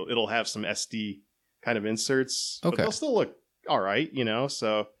 but it'll have some SD kind of inserts. But Okay. they'll still look all right, you know.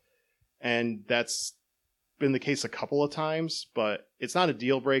 So, and that's been the case a couple of times, but it's not a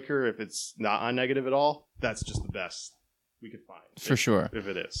deal breaker if it's not on negative at all. That's just the best we could find For sure. if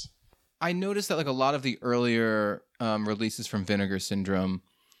it is. I noticed that like a lot of the earlier releases from Vinegar Syndrome,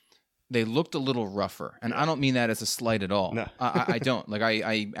 they looked a little rougher, and I don't mean that as a slight at all. No. I don't. Like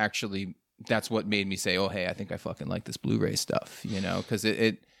I actually, that's what made me say, oh hey, I think I fucking like this Blu-ray stuff, you know, because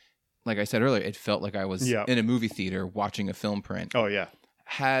it, like I said earlier, it felt like I was in a movie theater watching a film print. Oh yeah.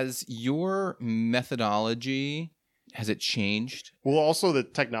 Has your methodology, has it changed? Well, also the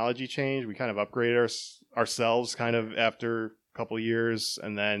technology changed. We kind of upgraded ourselves kind of after a couple of years,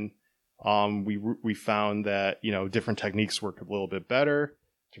 and then we found that, you know, different techniques work a little bit better,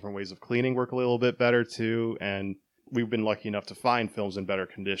 different ways of cleaning work a little bit better too, and we've been lucky enough to find films in better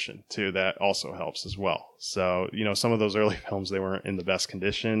condition too. That also helps as well. So, you know, some of those early films, they weren't in the best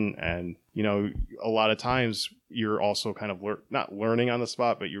condition, and you know, a lot of times you're also kind of not learning on the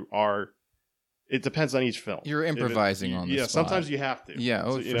spot, but you are. It depends on each film. You're improvising on the spot. Sometimes you have to. Yeah,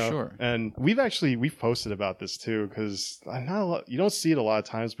 So, for sure. And we've posted about this too, because you don't see it a lot of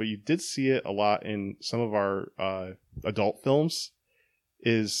times, but you did see it a lot in some of our adult films.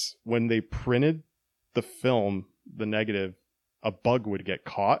 Is when they printed the film, the negative, a bug would get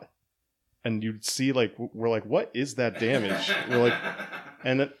caught, and you'd see like we're like, what is that damage? We're like,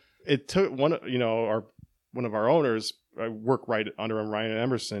 and it took one of our owners. I work right under him, Ryan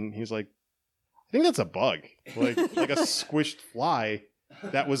Emerson. He's like, I think that's a bug, like a squished fly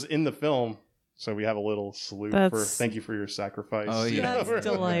that was in the film. So we have a little salute for thank you for your sacrifice. Oh yeah, That's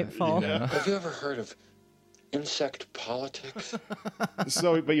delightful. Yeah. Have you ever heard of insect politics?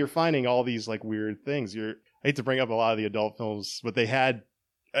 So, but you're finding all these like weird things. I hate to bring up a lot of the adult films, but they had,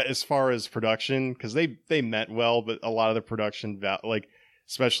 as far as production, because they meant well, but a lot of the production, like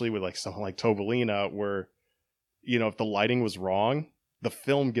especially with like something like Tobalina, where, you know, if the lighting was wrong, the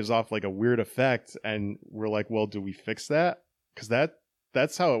film gives off like a weird effect, and we're like, well, do we fix that? Because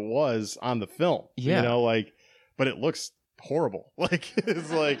that's how it was on the film. Yeah. You know, like, but it looks horrible. Like,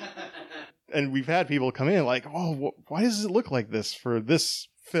 it's like, and we've had people come in like, oh, why does it look like this for this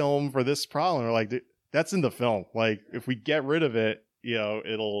film, for this problem? We're like, that's in the film. Like, if we get rid of it, you know,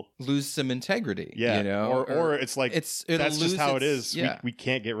 it'll lose some integrity. Yeah. You know, or it's like, that's just how it is. Yeah. We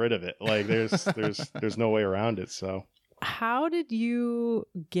can't get rid of it. Like, there's no way around it. So. How did you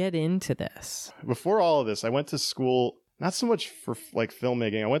get into this? Before all of this, I went to school, not so much for like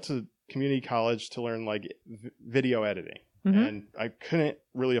filmmaking. I went to community college to learn like video editing. Mm-hmm. And I couldn't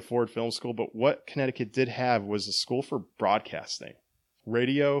really afford film school, but what Connecticut did have was a school for broadcasting,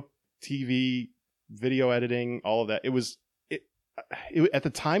 radio, TV, video editing, all of that. It was at the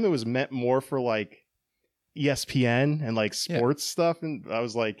time, it was meant more for like ESPN and like sports stuff. And I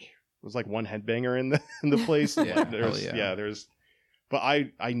was like, it was like one headbanger in the place. But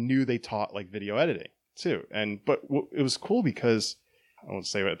I knew they taught like video editing too. But it was cool because I won't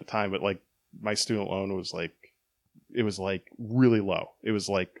say it at the time, but like my student loan was like, it was like really low. It was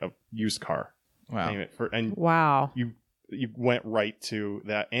like a used car. Wow. Wow. You went right to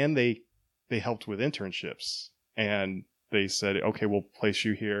that. And they helped with internships, and they said, okay, we'll place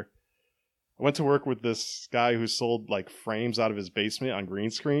you here. I went to work with this guy who sold like frames out of his basement on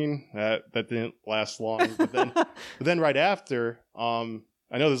green screen. That didn't last long. But then right after, I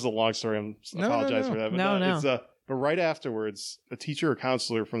know this is a long story. I apologize for that. But but right afterwards, a teacher or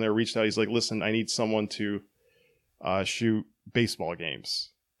counselor from there reached out. He's like, listen, I need someone to shoot baseball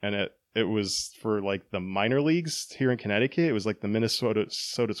games. And it was for like the minor leagues here in Connecticut. It was like the Minnesota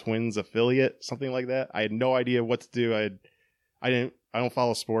Twins affiliate, something like that. I had no idea what to do. I don't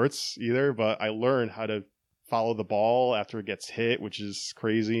follow sports either, but I learned how to follow the ball after it gets hit, which is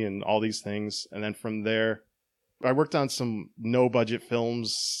crazy, and all these things. And then from there, I worked on some no budget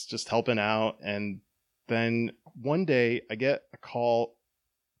films, just helping out. And then one day I get a call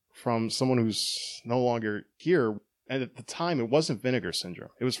from someone who's no longer here. And at the time, it wasn't Vinegar Syndrome.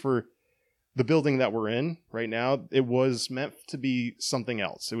 It was for the building that we're in right now. It was meant to be something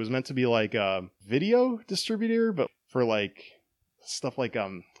else. It was meant to be like a video distributor, but for like stuff like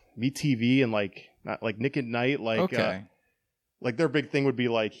VTV and like not like Nick at Night, like like their big thing would be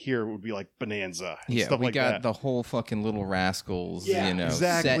like here would be like Bonanza and stuff we like got that. The whole fucking Little Rascals, you know,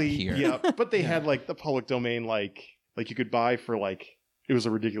 exactly. set here. Yeah, but they had like the public domain, like you could buy for like, it was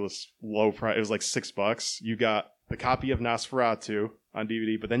a ridiculous low price. It was like $6. You got the copy of Nosferatu on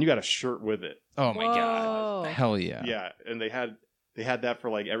DVD, but then you got a shirt with it. Oh my Whoa. god, hell yeah, Yeah, and they had that for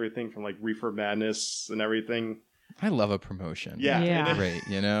like everything from like Reefer Madness and everything. I love a promotion. Yeah, Yeah. And, it, Great,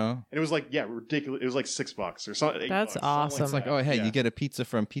 you know? and it was like ridiculous. It was like $6 or something. That's $8, awesome. It's like, that. oh, hey, Yeah. you get a pizza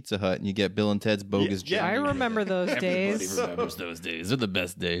from Pizza Hut and you get Bill and Ted's Bogus Yeah, I Journey. remember those Everybody days. remembers those days. They're the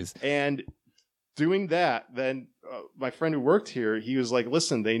best days. And doing that, then my friend who worked here, he was like,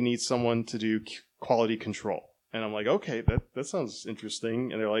 listen, they need someone to do quality control. And I'm like, okay, that sounds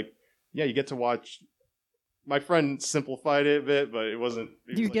interesting. And they're like, yeah, you get to watch. My friend simplified it a bit, but it wasn't.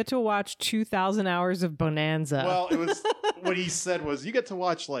 You get to watch 2,000 hours of Bonanza. Well, it was what he said was you get to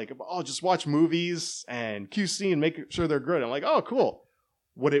watch just watch movies and QC and make sure they're good. I'm like, oh, cool.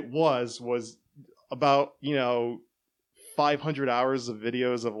 What it was about 500 hours of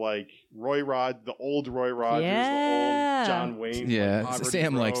videos of like Roy Rod, the old Roy Rogers, Yeah. the old John Wayne. Yeah, like, Robert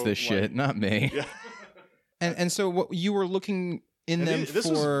Sam De likes Niro, this shit, like- not me. Yeah. And so what you were looking in And them this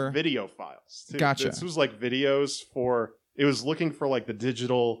for... was video files. Too. Gotcha. This was like videos for. It was looking for like the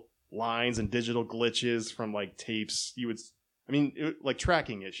digital lines and digital glitches from like tapes. Like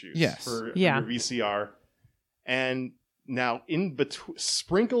tracking issues. Yes. For Yeah. your VCR. And now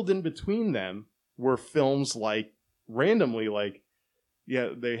sprinkled in between them were films like randomly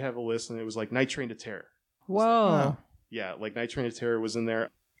they have a list and it was like Night Train to Terror. Whoa. Yeah, like Night Train to Terror was in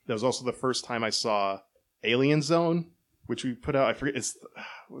there. That was also the first time I saw Alien Zone, which we put out. I forget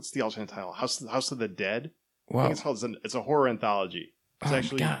what's the alternate title? House of the Dead. I Wow. think it's called. It's a horror anthology. It's Oh,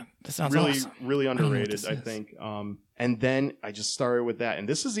 actually God, that sounds really awesome. really don't know what underrated. this I is. think. And then I just started with that, and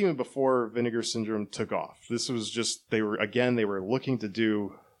this is even before Vinegar Syndrome took off. This was just they were looking to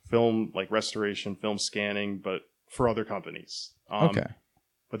do film like restoration, film scanning, but for other companies. Okay.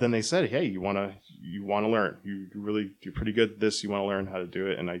 But then they said, "Hey, you want to learn? You're pretty good at this. You want to learn how to do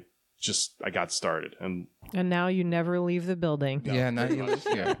it." And I got started, and And now you never leave the building. Yeah, now pretty you much.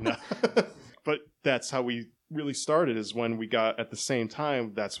 live here. No. But that's how we really started. Is when we got at the same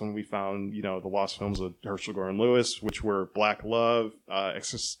time. That's when we found the lost films of Herschel Gordon Lewis, which were Black Love,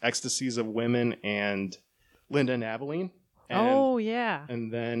 Ecstasies of Women, and Linda and Abilene. Oh, yeah.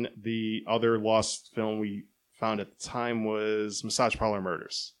 And then the other lost film we found at the time was Massage Parlor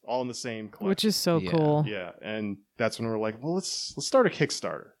Murders, all in the same collection. Which is so Yeah. cool. Yeah, and that's when we're like, well, let's start a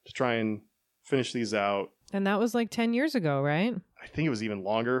Kickstarter to try and finish these out. And that was like 10 years ago, right? I think it was even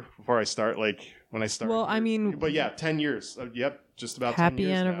longer before I start. Like when I started. Well, I here. mean- but yeah, 10 years. Yep, just about. Happy 10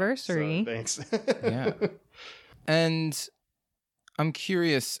 years now. anniversary. So, thanks. Yeah. And I'm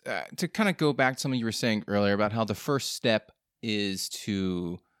curious to kind of go back to something you were saying earlier about how the first step is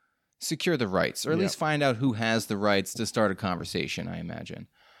to secure the rights, or at Yeah. least find out who has the rights to start a conversation, I imagine.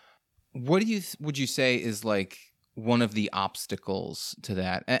 What would you say is like one of the obstacles to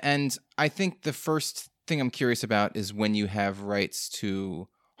that? And I think the first thing I'm curious about is when you have rights to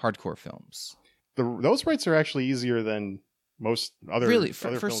hardcore films. Those rights are actually easier than most other. Really, other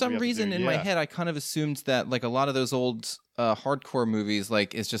for films some we have to reason do. in my Yeah. head, I kind of assumed that like a lot of those old hardcore movies,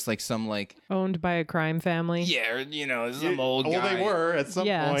 like it's just like some like Owned by a crime family. yeah, or, some Yeah, old well, guy. they were at some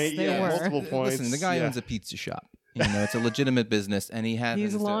Yes, point. they yeah, were. multiple points. Listen, the guy yeah. owns a pizza shop. It's a legitimate business, and he has. He's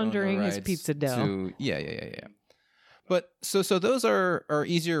to own the laundering his rights pizza dough. Yeah. But so those are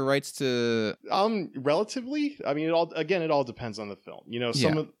easier rights to. Relatively. I mean, it all depends on the film.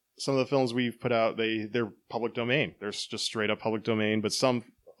 Some of the films we've put out, they're public domain. They're just straight up public domain. But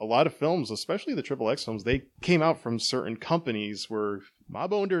a lot of films, especially the XXX films, they came out from certain companies where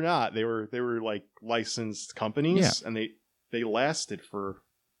mob owned or not, they were like licensed companies, and they lasted for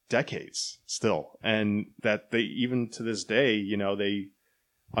decades still, and that they even to this day, they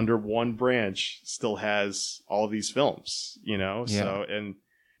under one branch still has all of these films. So and.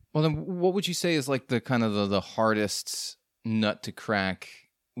 Well, then, what would you say is like the kind of the hardest nut to crack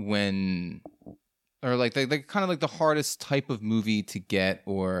when, or like the kind of like the hardest type of movie to get,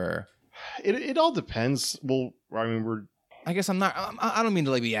 or It all depends. Well, I mean, I guess I don't mean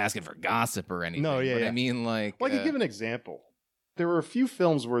to like be asking for gossip or anything. No, yeah, but yeah. I mean like. I can give an example. There were a few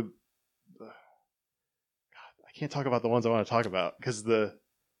films where, God, I can't talk about the ones I want to talk about because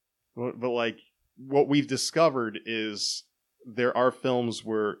but like what we've discovered is there are films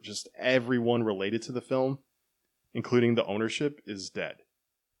where just everyone related to the film, including the ownership, is dead,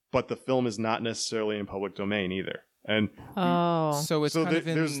 but the film is not necessarily in public domain either. And Oh. So it's kind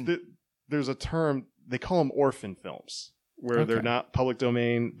of there's a term they call them orphan films where they're Okay. not public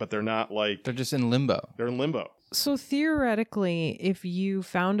domain, but they're not like they're just in limbo. they're in limbo. So theoretically, if you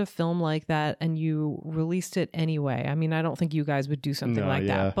found a film like that and you released it anyway, I mean, I don't think you guys would do something No, like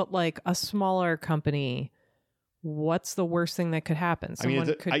yeah. that. But like a smaller company, what's the worst thing that could happen? Someone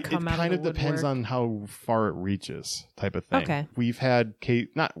it could come out kind of of the depends woodwork. on how far it reaches, type of thing. Okay. We've had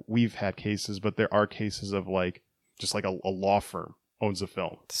cases, but there are cases of like just like a law firm owns a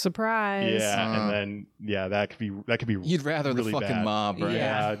film. Surprise. Yeah, and then that could be You'd rather really the fucking bad. mob, right?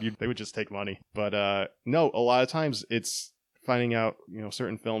 Yeah. They would just take money. But no, a lot of times it's finding out,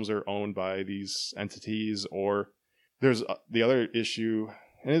 certain films are owned by these entities, or there's the other issue,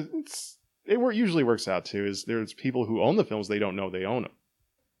 and it usually works out too, is there's people who own the films, they don't know they own them.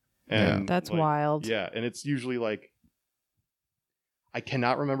 And That's wild. Yeah, and it's usually like, I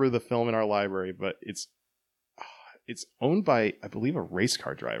cannot remember the film in our library, but it's owned by, I believe, a race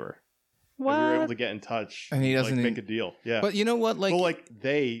car driver. What? And we were able to get in touch And he doesn't make a deal. Yeah. But you know what? Like, Well,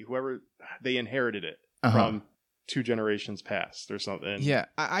 they inherited it from 2 generations past or something. yeah,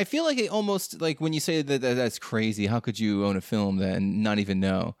 I feel like it almost, like, when you say that's crazy, how could you own a film and not even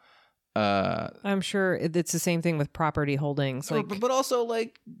know? I'm sure it's the same thing with property holdings. Like, but also,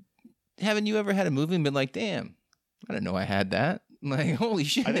 like, haven't you ever had a movie and been like, damn, I didn't know I had that? Like, holy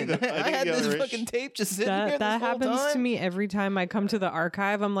shit, I think I had the this other fucking tape just sitting here that this whole happens time? to me every time I come to the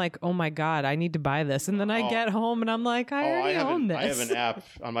archive. I'm like, oh my God, I need to buy this. And then I get home and I'm like, I already own this. I have an app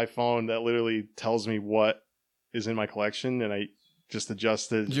on my phone that literally tells me what is in my collection, and I just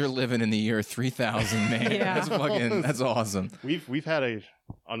adjusted. You're living in the year 3000, man. Yeah. That's awesome. We've had a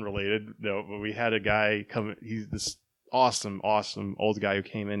unrelated note, but we had a guy come. He's this awesome old guy who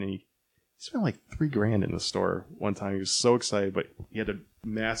came in, and he spent like $3,000 in the store one time. He was so excited, but he had a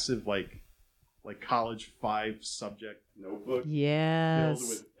massive like college 5 subject notebook filled Yes.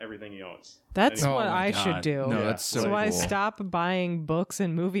 with everything he owns. That's Oh what my I God. should do. No, Yeah. that's so So cool. I stop buying books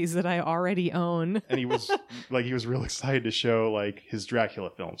and movies that I already own. And he was real excited to show like his Dracula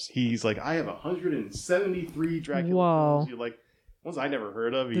films. He's like, I have 173 Dracula Whoa. films. You're like, ones I never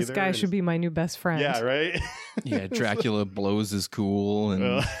heard of either. This guy And should be my new best friend. Yeah, right. Yeah, Dracula Blows is cool.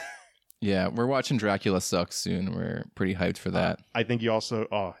 And yeah, we're watching Dracula Sucks soon. We're pretty hyped for that. I think you also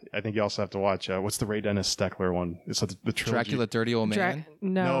have to watch what's the Ray Dennis Steckler one? It's the trilogy. Dracula Dirty Old Man?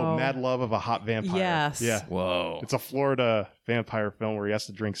 No, Mad Love of a Hot Vampire. Yes. Yeah. Whoa. It's a Florida vampire film where he has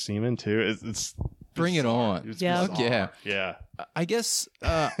to drink semen too. It's Bring it bizarre. on. It's Yeah. bizarre. Yeah. Yeah. I guess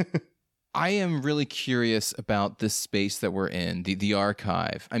I am really curious about this space that we're in, the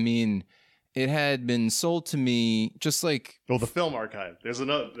archive. I mean, it had been sold to me just like... Well, the film archive. There's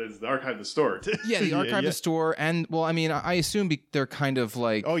the archive, the store. Too. Yeah, the archive, yeah. the store, and, well, I mean, I assume they're kind of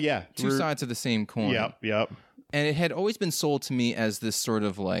like Oh yeah. two sides of the same coin. Yep. And it had always been sold to me as this sort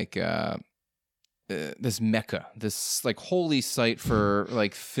of like this mecca, this like holy site for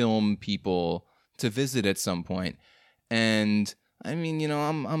like film people to visit at some point. And I mean,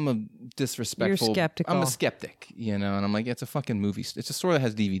 I'm a disrespectful. You're skeptical. I'm a skeptic, and I'm like, it's a fucking movie. It's a store that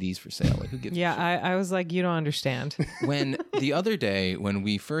has DVDs for sale. Like, who gives? Yeah, a shit? I was like, you don't understand. When the other day when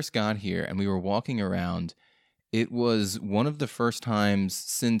we first got here and we were walking around, it was one of the first times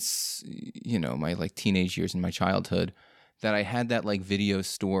since my like teenage years and my childhood that I had that like video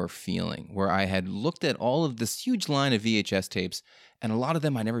store feeling where I had looked at all of this huge line of VHS tapes, and a lot of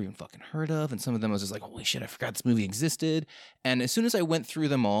them I never even fucking heard of, and some of them I was just like, holy shit, I forgot this movie existed. And as soon as I went through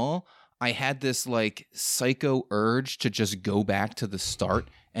them all, I had this like psycho urge to just go back to the start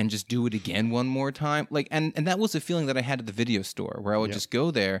and just do it again one more time. Like, and that was a feeling that I had at the video store where I would just go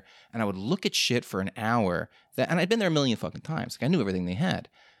there and I would look at shit for an hour and I'd been there a million fucking times. Like, I knew everything they had,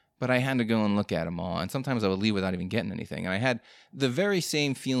 but I had to go and look at them all. And sometimes I would leave without even getting anything. And I had the very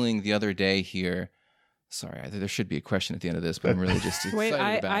same feeling the other day here. Sorry, there should be a question at the end of this, but I'm really just excited Wait,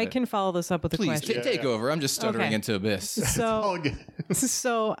 about I it. can follow this up with a Please question. take over. I'm just stuttering Okay. into abyss. So, good.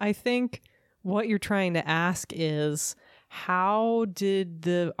 so I think what you're trying to ask is, how did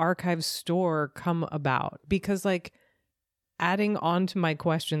the archive store come about? Because, like, adding on to my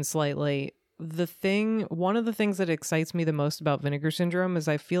question slightly, one of the things that excites me the most about Vinegar Syndrome is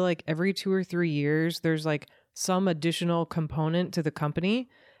I feel like every 2 or 3 years there's like some additional component to the company,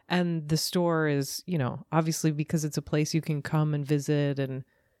 and the store is, obviously because it's a place you can come and visit and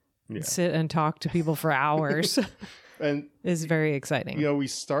sit and talk to people for hours And is very exciting. we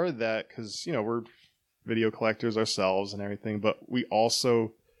started that because we're video collectors ourselves and everything, but we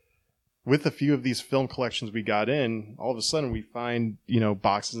also, with a few of these film collections we got in, all of a sudden we find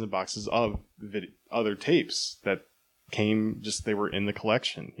boxes and boxes of other tapes that they were in the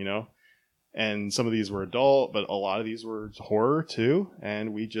collection, and some of these were adult, but a lot of these were horror too,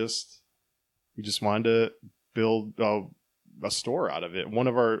 and we just wanted to build a store out of it. One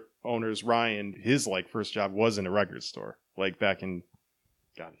of our owners, Ryan, his like first job was in a record store, like back in,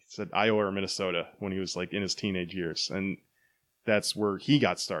 God, he said Iowa or Minnesota when he was like in his teenage years, and that's where he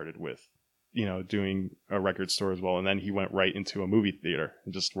got started with, doing a record store as well. And then he went right into a movie theater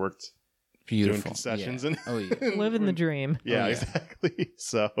and just worked Beautiful. doing concessions Yeah. and Oh, yeah. Living the dream. yeah, Oh, yeah. exactly.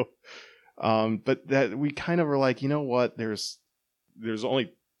 So, but that we kind of were like, you know what? There's there's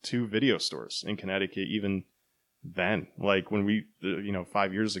only 2 video stores in Connecticut even then, like when we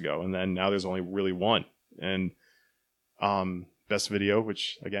 5 years ago, and then now there's only really one. And Best Video,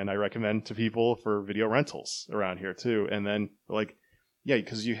 which again I recommend to people for video rentals around here too. And then like, yeah,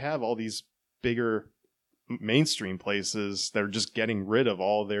 because you have all these bigger mainstream places that are just getting rid of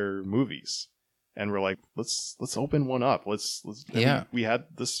all their movies, and we're like, let's open one up. Let's Yeah. we had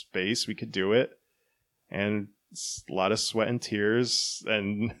the space, we could do it, and it's a lot of sweat and tears,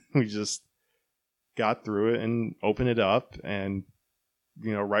 and we just got through it and opened it up. And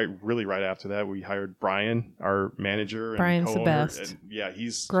right after that, we hired Brian, our manager. And Brian's the co-owner, best. and yeah,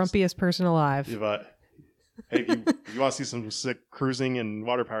 he's Grumpiest person alive. But hey, if you want to see some sick cruising and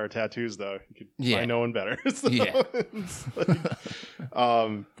water power tattoos, though, you could find no one better. So, Yeah. it's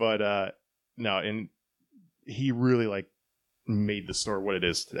no, and he really like made the store what it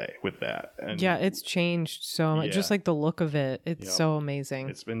is today with that. And Yeah, it's changed so much. Yeah. Just like the look of it. It's Yep. so amazing.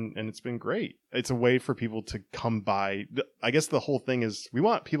 it's been great. It's a way for people to come by. I guess the whole thing is we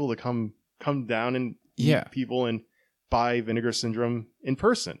want people to come down and Yeah. meet people and buy Vinegar Syndrome in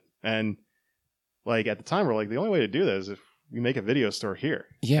person. And like at the time, we're like, the only way to do that is if we make a video store here.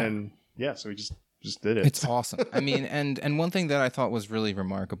 Yeah. And yeah, so we just did it. It's awesome. I mean, and one thing that I thought was really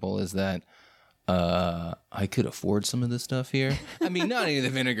remarkable is that I could afford some of this stuff here. I mean, not any of the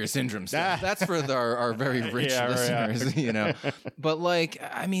Vinegar Syndrome stuff. That's for our very rich Yeah, right, listeners, yeah. you know. But like,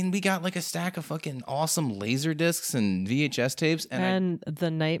 I mean, we got like a stack of fucking awesome laser discs and VHS tapes, And the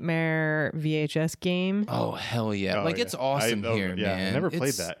Nightmare VHS game. oh hell yeah! Oh, like yeah. it's awesome here, yeah, man. I never played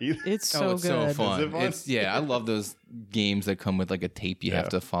It's- that either. It's so it's good. so fun. Is it fun? It's I love those games that come with like a tape you have Yeah.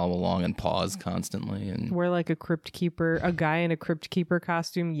 to follow along and pause constantly. And Where like a guy in a crypt keeper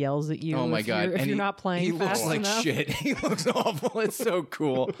costume yells at you. oh my god, if and you're he- not playing he fast looks like enough. shit. He looks awful. It's so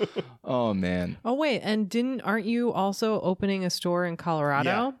cool. Oh man. Oh wait, and aren't you also opening a store in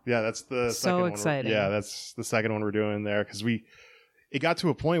Colorado? Yeah, that's the So second one. exciting. Yeah, that's the second one we're doing there because it got to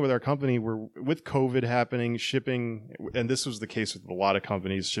a point with our company where with COVID happening, shipping, and this was the case with a lot of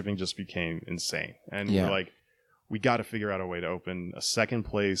companies, shipping just became insane. And Yeah. we're like, we got to figure out a way to open a second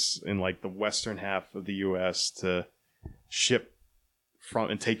place in like the western half of the U.S. to ship from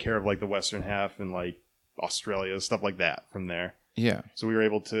and take care of like the western half and like Australia, stuff like that from there. Yeah. So we were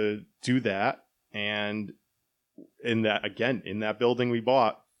able to do that. And in that building we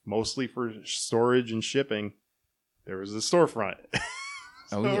bought, mostly for storage and shipping, there was a storefront.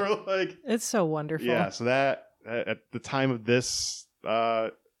 So Oh, yeah. we're like, It's so wonderful. yeah. So that at the time of this,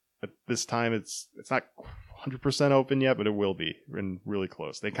 at this time, it's not 100% open yet, but it will be and really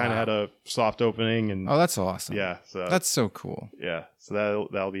close. They kind of Wow. had a soft opening, and Oh, that's awesome. yeah. So That's so cool. yeah. So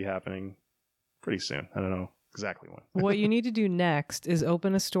that'll be happening pretty soon. I don't know exactly when. What you need to do next is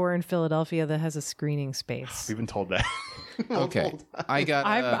open a store in Philadelphia that has a screening space. We've been told that. Okay. I got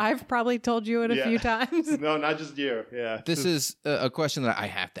I've probably told you it a Yeah. few times. No, not just you. Yeah. this is a question that I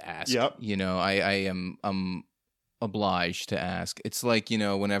have to ask. Yep. You know, I am obliged to ask. It's like, you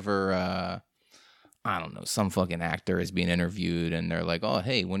know, whenever I don't know, some fucking actor is being interviewed and they're like, "Oh,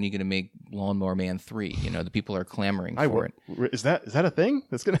 hey, when are you going to make Lawnmower Man 3?" You know, the people are clamoring for it. Is that a thing?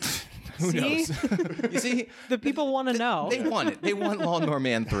 That's gonna. Who See? knows? You see, The people want to know. they want it. They want Lawnmower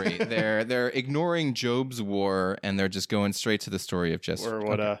Man 3. They're ignoring Job's War and they're just going straight to the story of just Or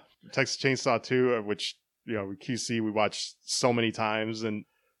what? okay. Texas Chainsaw 2, which QC we watched so many times,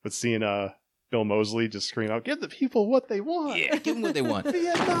 but seeing Bill Moseley just scream out, "Give the people what they want!" Yeah, give them what they want.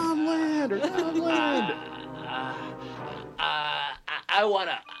 Vietnam land or Nam land. I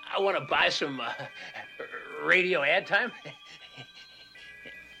wanna buy some radio ad time.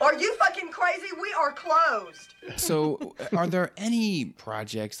 Are you fucking crazy? We are closed. So, are there any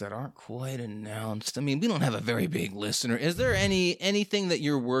projects that aren't quite announced? I mean, we don't have a very big listener. Is there anything that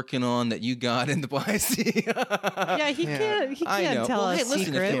you're working on that you got in the YC? Yeah, he can't. He I know. can't tell Well, us hey,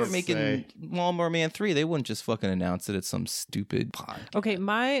 listen, if they were secrets. making Say. Lawnmower Man 3, they wouldn't just fucking announce it at some stupid podcast. Okay,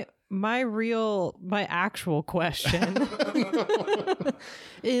 my actual question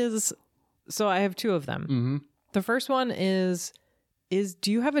is, so I have two of them. Mm-hmm. The first one is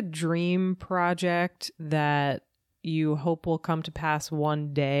do you have a dream project that you hope will come to pass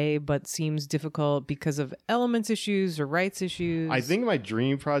one day but seems difficult because of elements issues or rights issues? I think my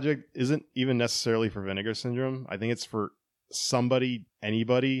dream project isn't even necessarily for Vinegar Syndrome. I think it's for somebody,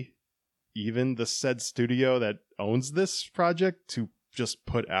 anybody, even the said studio that owns this project to just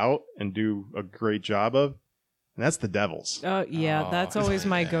put out and do a great job of. And that's the Devils. Yeah, Oh, that's always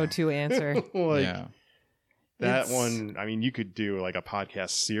my go-to answer. Like, Yeah. that It's- one, I mean, you could do like a podcast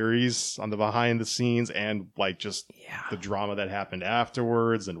series on the behind the scenes and like just Yeah. the drama that happened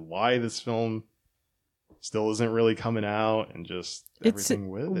afterwards and why this film still isn't really coming out, and just everything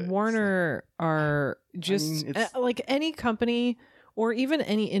with it. Warner are just like any company or even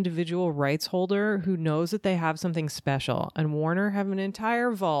any individual rights holder who knows that they have something special, and Warner have an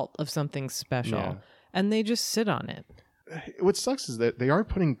entire vault of something special, Yeah. and they just sit on it. What sucks is that they are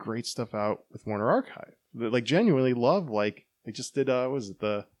putting great stuff out with Warner Archive. They, like, genuinely love, like, they just did what was it,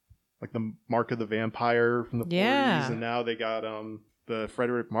 the Mark of the Vampire from the 40s, and now they got the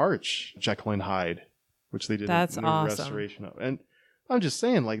Frederick March Jekyll and Hyde, which they did That's a new awesome. restoration of. And I'm just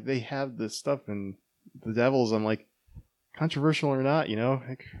saying, like, they have this stuff in the Devils. I'm like, controversial or not, you know,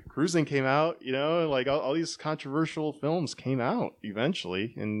 like, Cruising came out, you know, like all these controversial films came out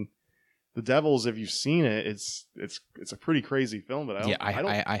eventually, and The Devils, if you've seen it, it's a pretty crazy film. But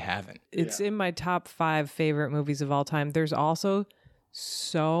I haven't. It's in my top 5 favorite movies of all time. There's also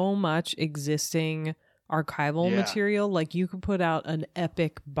so much existing archival material. Like, you could put out an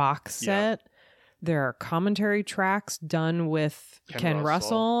epic box set. There are commentary tracks done with Ken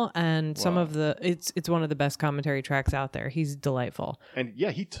Russell, and some of the it's one of the best commentary tracks out there. He's delightful. And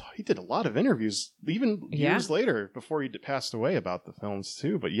yeah, he did a lot of interviews, even years later, before he passed away, about the films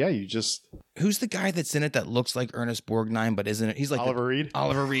too. But yeah, Who's the guy that's in it that looks like Ernest Borgnine, but isn't it? He's like Oliver Reed.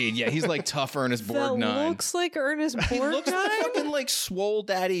 Oliver Reed, yeah, he's like tough Ernest Borgnine. That looks like Ernest Borgnine. He looks fucking like Swole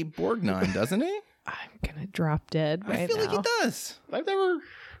Daddy Borgnine, doesn't he? I'm gonna drop dead right now. I feel like he does. I've never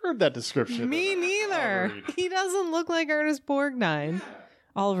heard that description. Me neither. He doesn't look like Ernest Borgnine.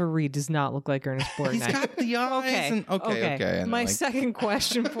 Oliver Reed does not look like Ernest Borgnine. He's got the eyes. Okay. My second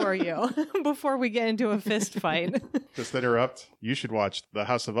question for you before we get into a fist fight. Just to interrupt, you should watch The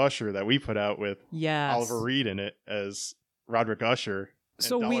House of Usher that we put out with Oliver Reed in it as Roderick Usher.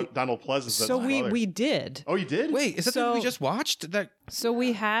 So Donald Pleasance. So we did. Oh, you did? Wait, is that the one we just watched? That so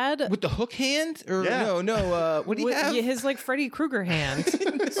we had with the hook hand, or no? What do you have? His like Freddy Krueger hand.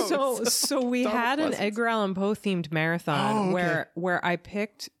 So we had an Edgar Allan Poe themed marathon where I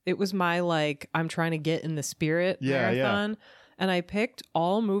picked. It was my like I'm trying to get in the spirit marathon. And I picked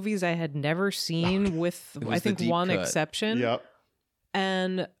all movies I had never seen, with I think one exception. Yep.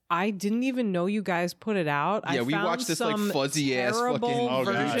 And I didn't even know you guys put it out. Yeah, we watched this like fuzzy ass fucking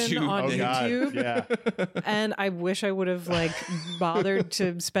version on YouTube. Yeah. And I wish I would have like bothered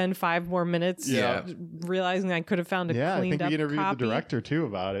to spend 5 more minutes realizing I could have found a cleaned up copy. I think we interviewed the director too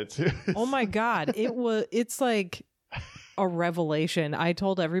about it too. Oh my God. It's like a revelation. I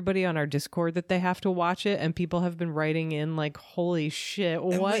told everybody on our Discord that they have to watch it, and people have been writing in like, holy shit,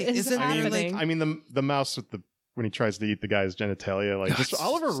 what is happening? I mean the mouse with when he tries to eat the guy's genitalia, like just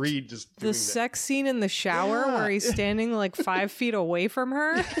Oliver Reed just the sex scene in the shower where he's standing like 5 feet away from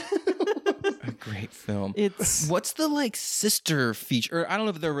her. A great film. What's the like sister feature? Or I don't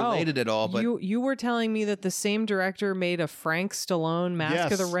know if they're related at all, but you were telling me that the same director made a Frank Stallone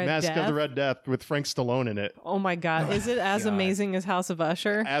Mask of the Red Death. Mask of the Red Death with Frank Stallone in it. Oh my God. Is it as amazing as House of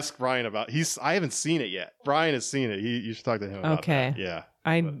Usher? Ask Brian about I haven't seen it yet. Brian has seen it. You should talk to him about that. Yeah.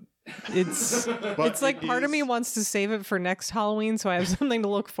 It's like part of me wants to save it for next Halloween so I have something to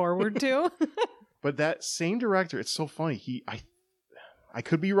look forward to. But that same director, it's so funny. I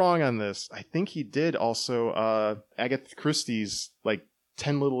could be wrong on this. I think he did also Agatha Christie's like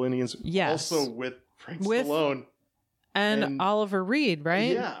 10 Little Indians. Yes. Also with Frank Stallone. And Oliver Reed,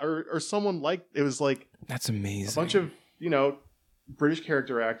 right? Yeah, or someone like it was like that's amazing. A bunch of, British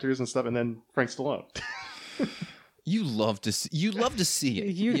character actors and stuff, and then Frank Stallone. You love to see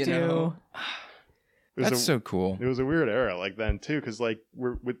it. You do. Know? That's so cool. It was a weird era like then too, because like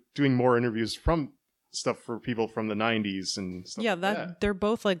we're doing more interviews from stuff for people from the 90s and stuff. Yeah, like that. They're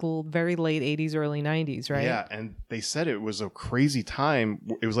both like very late 80s, early 90s, right? Yeah, and they said it was a crazy time.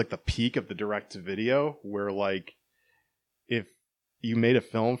 It was like the peak of the direct to video, where like if you made a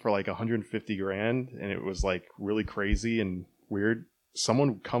film for like 150 grand and it was like really crazy and weird, someone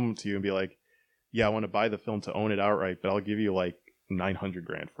would come to you and be like, yeah, I want to buy the film to own it outright, but I'll give you like 900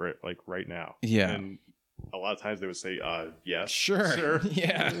 grand for it, like right now. Yeah. And a lot of times they would say, yes. Sure.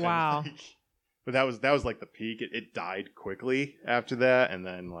 Yeah. Wow. But that was like the peak. It died quickly after that. And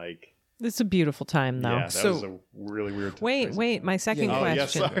then like. It's a beautiful time though. Yeah, that was a really weird time. Wait. My second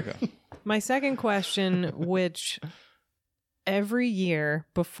question. My second question, which every year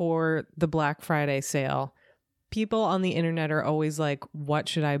before the Black Friday sale, people on the internet are always like, what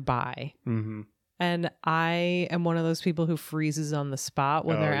should I buy? Mm-hmm. And I am one of those people who freezes on the spot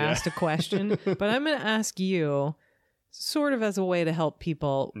when they're asked a question. But I'm going to ask you, sort of as a way to help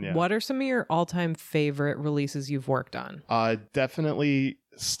people, what are some of your all-time favorite releases you've worked on? Definitely,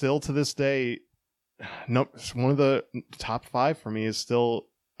 still to this day, one of the top 5 for me is still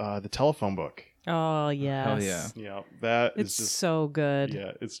The Telephone Book. Oh, yes. Oh, yeah. Yeah, that is it's just so good.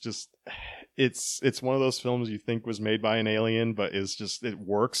 Yeah, it's just it's one of those films you think was made by an alien, but it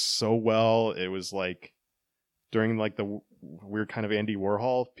works so well. It was like during like the weird kind of Andy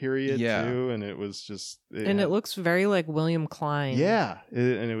Warhol period too, and it was just it looks very like William Klein. Yeah,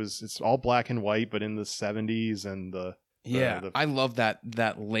 it's all black and white, but in the 70s and I love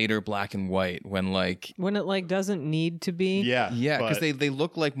that later black and white when it like doesn't need to be. Because they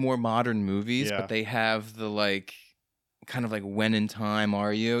look like more modern movies, but they have the like kind of like when in time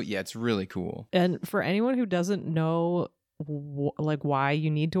are you? Yeah, it's really cool. And for anyone who doesn't know like why you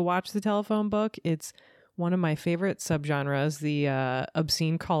need to watch The Telephone Book, it's one of my favorite subgenres, the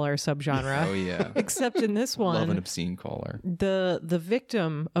obscene caller subgenre. Oh yeah. Except in this one, love an obscene caller. The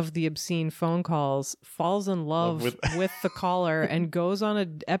victim of the obscene phone calls falls in love with the caller and goes on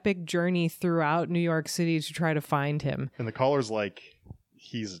an epic journey throughout New York City to try to find him. And the caller's like,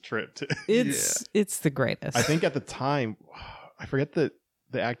 he's a trip too. It's the greatest. I think at the time, I forget the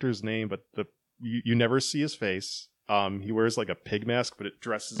actor's name, but you never see his face. He wears like a pig mask, but it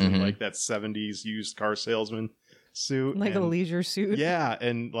dresses in like that 70s used car salesman suit. Like a leisure suit. Yeah.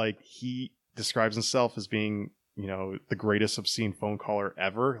 And like he describes himself as being, the greatest obscene phone caller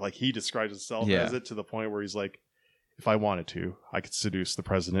ever. Like he describes himself as it, to the point where he's like, if I wanted to, I could seduce the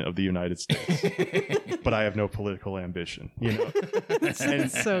president of the United States, but I have no political ambition,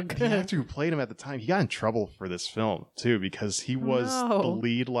 It's so good. The actor who played him at the time, he got in trouble for this film too, because he was the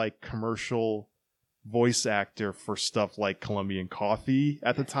lead like commercial voice actor for stuff like Colombian Coffee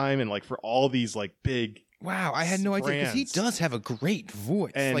at the time, and like for all these like big Wow, I had no idea, because he does have a great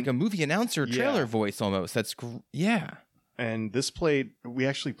voice, and like a movie announcer trailer voice almost. That's And we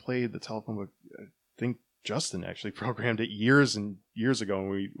actually played The Telephone Book. I think Justin actually programmed it years and years ago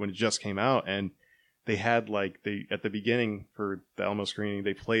when it just came out, and they had at the beginning for the Elmo screening,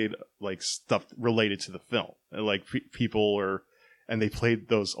 they played like stuff related to the film, like and they played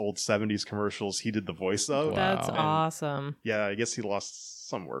those old 70s commercials he did the voice of. That's awesome. Yeah, I guess he lost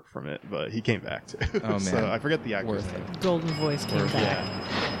some work from it, but he came back too. Oh, man. So I forget the actor's name. Golden Voice came back. Yeah.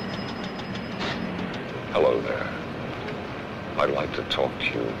 Hello there. I'd like to talk to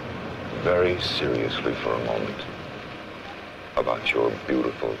you very seriously for a moment about your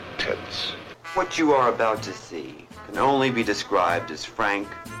beautiful tits. What you are about to see can only be described as frank,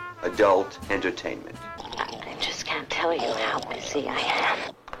 adult entertainment. I just can't tell you how busy I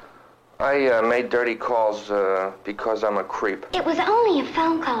am. I made dirty calls because I'm a creep. It was only a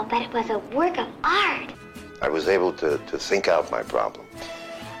phone call, but it was a work of art. I was able to think out my problem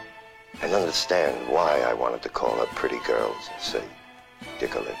and understand why I wanted to call up pretty girls and say,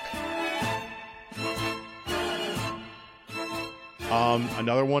 dick a lick.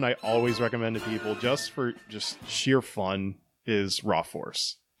 Another one I always recommend to people just for sheer fun is Raw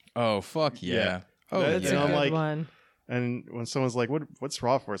Force. Oh, fuck yeah. Oh, that's a good one. And when someone's like, what's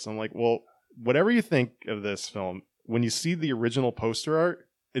Raw Force? I'm like, well, whatever you think of this film, when you see the original poster art,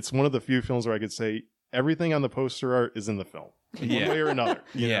 it's one of the few films where I could say everything on the poster art is in the film. One way or another.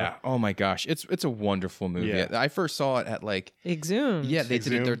 You know? Oh my gosh. It's a wonderful movie. Yeah. I first saw it at like Exhumed. Yeah, they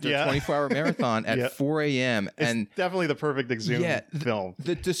did their 24-hour marathon at 4 a.m. And it's definitely the perfect Exhumed film.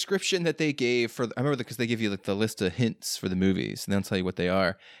 The description that they gave I remember because they give you like the list of hints for the movies and they'll tell you what they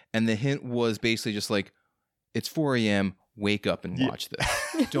are. And the hint was basically just like, it's 4 a.m. Wake up and watch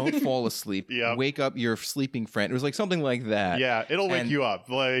this. Don't fall asleep. Wake up your sleeping friend. It was like something like that. Yeah, it'll wake you up.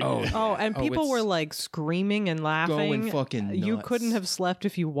 Like and people were like screaming and laughing. Going fucking nuts. You couldn't have slept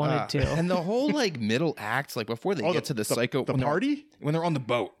if you wanted to. And the whole like middle act, like before they get to the psycho, the party when they're on the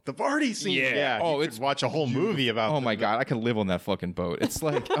boat, the party scene. Yeah. Oh, it's watch a whole movie about. Oh my god, I could live on that fucking boat. It's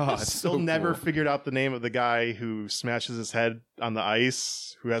like it's still so never cool. figured out the name of the guy who smashes his head on the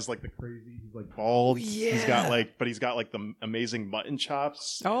ice, who has like the crazy, he's like bald. He's got like the amazing mutton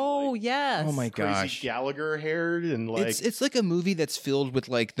chops. Oh yes. Oh my gosh. Crazy Gallagher haired and like it's like a movie that's filled with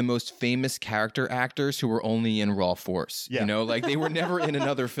like the most famous character actors who were only in Raw Force. Yeah. You know, like they were never in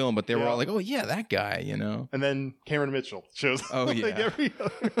another film, but they were all like, oh yeah, that guy. You know. And then Cameron Mitchell shows up. Oh yeah. Like every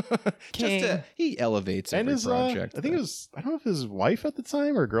he elevates and every his project. I think it was I don't know if his wife at the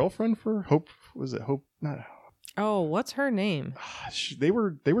time or girlfriend for Hope not. Oh, what's her name? They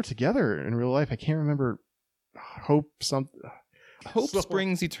were together in real life. I can't remember. Hope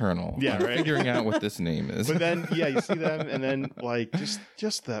Springs Eternal. Yeah, I'm right. Figuring out what this name is. But then, you see them, and then like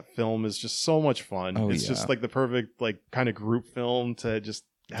just that film is just so much fun. Oh, it's just like the perfect like kind of group film to just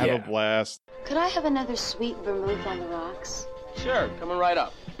have a blast. Could I have another sweet vermouth on the rocks? Sure, coming right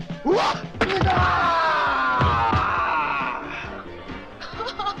up.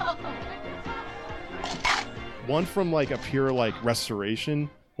 One from like a pure like restoration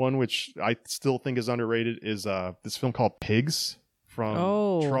one, which I still think is underrated, is this film called Pigs from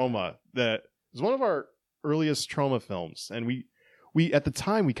Troma. That was one of our earliest Trauma films, and we at the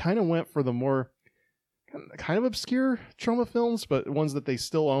time we kind of went for the more kind of obscure Trauma films, but ones that they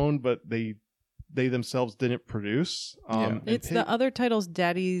still owned, but they themselves didn't produce. It's the other title's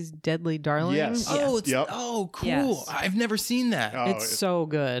Daddy's Deadly Darling. Yes. Oh, cool. Yes. I've never seen that. It's so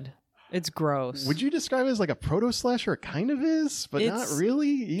good. It's gross. Would you describe it as like a proto slasher? It kind of is, but not really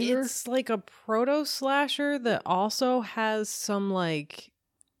either. It's like a proto slasher that also has some like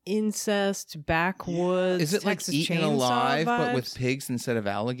incest backwoods. Is it like Texas Eaten Chainsaw Alive, but vibes? with pigs instead of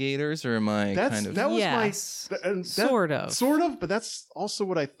alligators? Or am I kind of... That was Yes. sort of, but that's also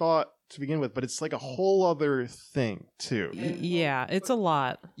what I thought to begin with. But it's like a whole other thing too. Yeah, it's a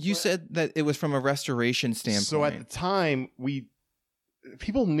lot. You said that it was from a restoration standpoint. So at the time,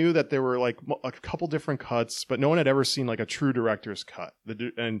 people knew that there were like a couple different cuts, but no one had ever seen like a true director's cut.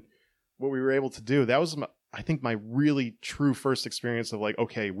 And what we were able to do, that was, I think, my really true first experience of like,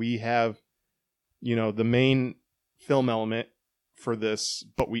 okay, we have, the main film element for this,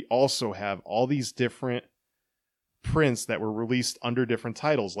 but we also have all these different prints that were released under different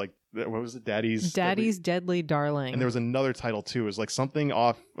titles. Like, what was it? Daddy's Deadly Darling. And there was another title too. It was like something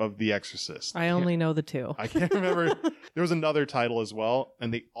off of The Exorcist. I only know the two. I can't remember. There was another title as well,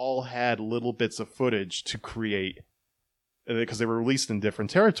 and they all had little bits of footage to create, because they were released in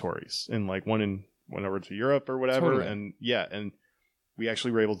different territories. And like one went over to Europe or whatever, Totally. and we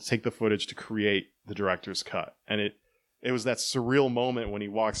actually were able to take the footage to create the director's cut. And it was that surreal moment when he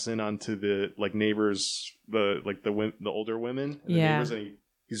walks in onto the like neighbors, the older women, and the neighbors, and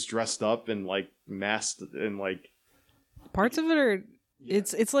he's dressed up and like masked and like parts of it are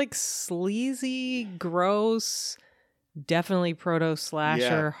it's like sleazy, gross, definitely proto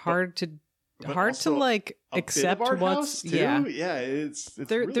slasher, hard to like accept what's it's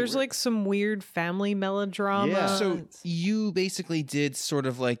there's really like some weird family melodrama. Yeah. So you basically did sort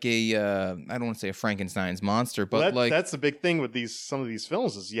of like a I don't want to say a Frankenstein's monster, but that's the big thing with some of these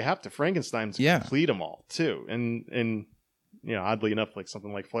films is you have to Frankenstein to complete them all too. And oddly enough, like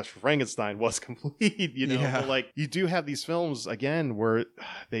something like Flesh for Frankenstein was complete, but like you do have these films again where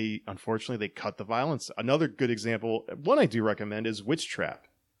unfortunately they cut the violence. Another good example, one I do recommend, is Witch Trap.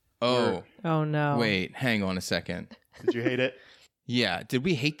 Oh no. Wait, hang on a second. Did you hate it? Yeah. Did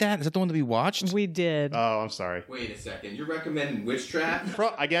we hate that? Is that the one that we watched? We did. Oh, I'm sorry. Wait a second. You're recommending Witch Trap?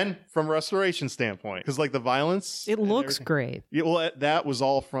 From a restoration standpoint. Because like the violence. It looks great. Yeah, well, that was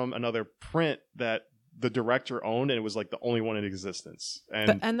all from another print that the director owned, and it was like the only one in existence.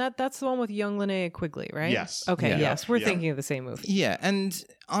 And that's the one with young Linnea Quigley, right? Yes. Okay, Yeah. yes. We're thinking of the same movie. Yeah, and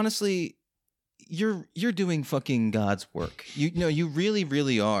honestly, you're doing fucking God's work. You really,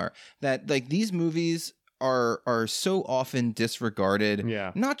 really are. That like these movies are so often disregarded.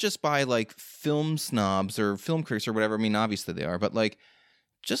 Yeah. Not just by like film snobs or film critics or whatever. I mean, obviously they are, but like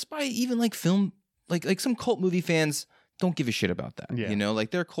just by even like film like some cult movie fans don't give a shit about that. Yeah.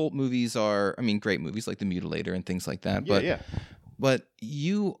 Like their cult movies are, I mean, great movies like The Mutilator and things like that. But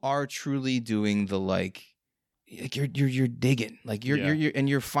you are truly doing the like you're digging, like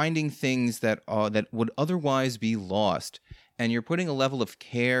you're finding things that would otherwise be lost, and you're putting a level of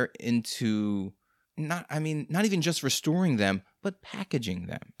care into not even just restoring them, but packaging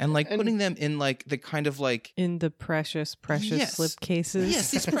them and putting them in like the kind of like in the precious slip cases.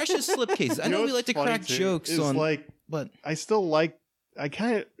 Yes, these precious slip cases. I know we like to crack jokes on, but I still like. I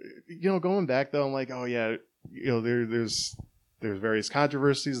kind of going back though. I'm like, oh yeah, there's various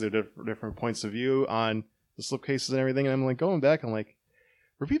controversies. There are different points of view on the slipcases and everything, and I'm like going back. I'm like,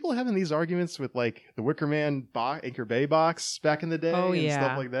 were people having these arguments with like the Wicker Man Anchor Bay box back in the day and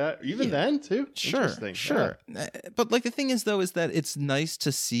stuff like that? Even then too. Sure. But like the thing is though, is that it's nice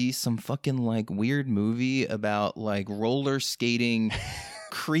to see some fucking like weird movie about like roller skating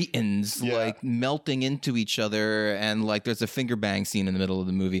cretins like melting into each other, and like there's a finger bang scene in the middle of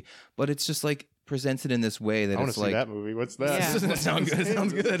the movie, but it's just like presented in this way that I want it's to like see that movie. What's that? Yeah. That sounds good. It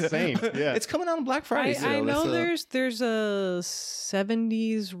sounds good. Insane. Yeah. It's coming out on Black Friday. I know there's a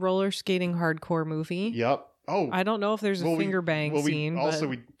 70s roller skating hardcore movie. Yep. Oh, I don't know if there's a finger bang scene.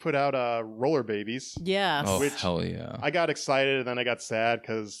 We put out Roller Babies. Yes. Oh, which hell yeah. I got excited and then I got sad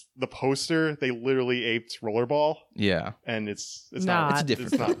because the poster, they literally aped Rollerball. Yeah. And it's not. It's a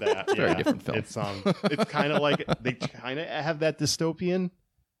different It's not that. It's a very different film. It's kind of like they kind of have that dystopian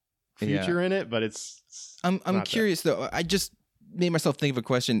future in it, but I'm curious though. I just made myself think of a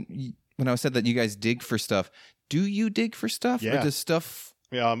question when I said that you guys dig for stuff. Do you dig for stuff? Yeah. Or does stuff?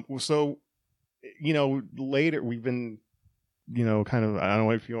 So, later we've been, kind of, I don't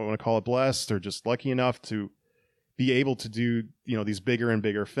know if you want to call it blessed or just lucky enough to be able to do, these bigger and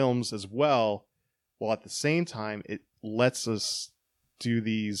bigger films as well. While at the same time, it lets us do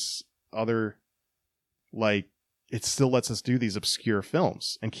these other like it still lets us do these obscure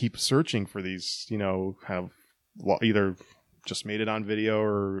films and keep searching for these, you know, kind of either just made it on video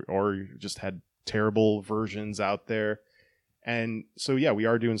or just had terrible versions out there. And so, yeah, we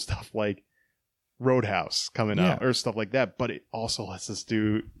are doing stuff like Roadhouse coming out or stuff like that, but it also lets us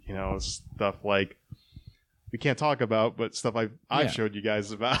do, you know, stuff like we can't talk about, but stuff I've showed you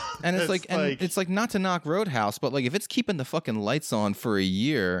guys about. And it's like not to knock Roadhouse, but like if it's keeping the fucking lights on for a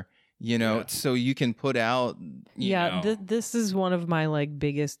year, you know, so you can put out. This is one of my like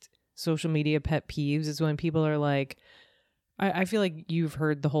biggest social media pet peeves is when people are like, I feel like you've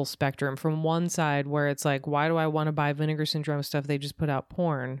heard the whole spectrum from one side where it's like, why do I want to buy Vinegar Syndrome stuff? They just put out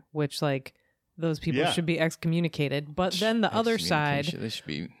porn, which like those people should be excommunicated. But then the other side, they should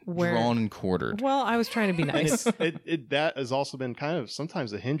be drawn and quartered. Well, I was trying to be nice. That has also been kind of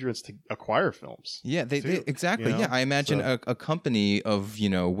sometimes a hindrance to acquire films. Yeah, they exactly. You know? Yeah, I imagine a company of, you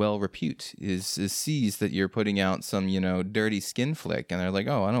know, well repute is sees that you're putting out some, you know, dirty skin flick, and they're like,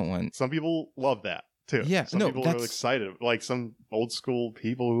 oh, I don't want. Some people love that too. Yeah, some people are really excited. Like some old school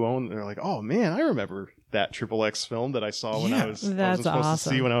people who own, they're like, oh man, I remember that XXX film that I saw when I was supposed to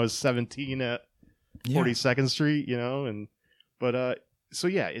see when I was 17 at 42nd Street, you know, so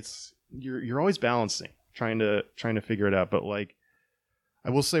yeah, it's you're always balancing, trying to figure it out. But like, I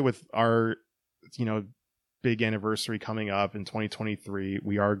will say with our, you know, big anniversary coming up in 2023,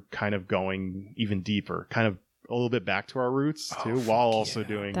 we are kind of going even deeper, kind of a little bit back to our roots too, while also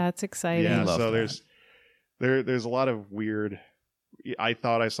doing. That's exciting. Yeah, so there's a lot of weird. I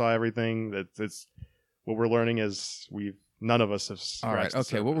thought I saw everything. It's what we're learning is none of us have. All right.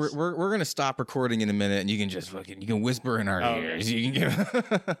 Okay. Well, we're gonna stop recording in a minute, and you can just you can whisper in our ears. You can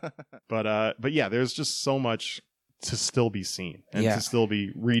give. But yeah, there's just so much to still be seen and to still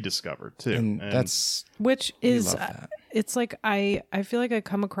be rediscovered too. And that's which is it's like I feel like I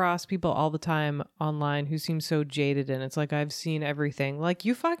come across people all the time online who seem so jaded, and it's like I've seen everything. Like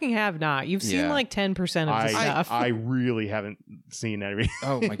you fucking have not. You've seen like 10% of the stuff. I really haven't seen everything.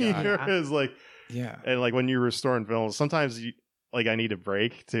 Oh my god. It's like. Yeah, and like when you're restoring films, sometimes I need a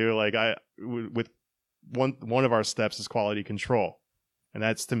break too. Like with one of our steps is quality control, and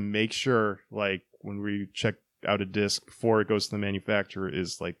that's to make sure like when we check out a disc before it goes to the manufacturer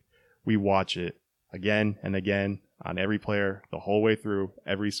is like we watch it again and again on every player the whole way through,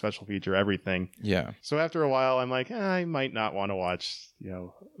 every special feature, everything. Yeah. So after a while, I'm like, I might not want to watch, you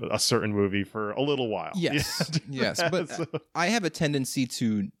know, a certain movie for a little while. Yes, yes, but I have a tendency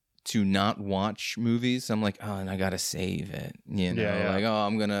to not watch movies. I'm like, oh, and I gotta save it, you know, like, oh,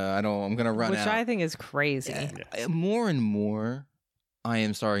 I'm gonna run which out. I think is crazy. More and more, I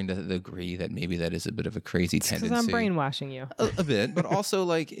am starting to agree that maybe that is a bit of a crazy tendency. Because I'm brainwashing you a bit, but also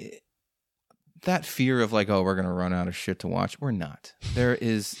like that fear of like, oh, we're gonna run out of shit to watch. We're not. There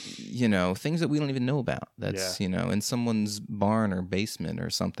is, you know, things that we don't even know about. That's you know, in someone's barn or basement or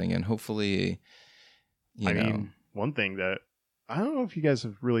something, and hopefully, I mean, one thing that. I don't know if you guys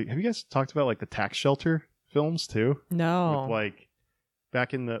have you guys talked about like the tax shelter films too? No. With like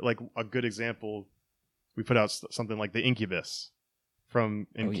back in the, like a good example, we put out something like The Incubus from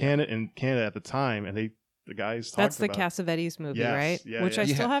Canada at the time, and the guys talked That's the about Cassavetes movie, right? Yeah, which I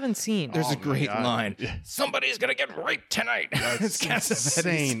still haven't seen. There's a great line. Somebody's gonna get raped tonight. It's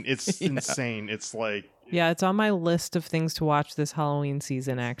insane. It's insane. It's like it's on my list of things to watch this Halloween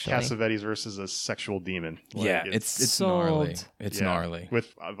season. Actually, Cassavetes versus a sexual demon. Like, it's gnarly. It's gnarly.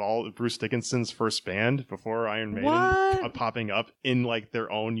 With all Bruce Dickinson's first band before Iron Maiden popping up in like their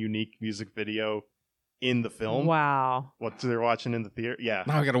own unique music video. In the film. Wow. What they're watching in the theater. Yeah.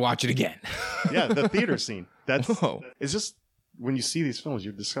 Now I got to watch it again. Yeah. The theater scene. It's just when you see these films,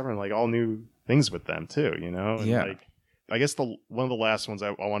 you're discovering like all new things with them too, you know? And like, I guess one of the last ones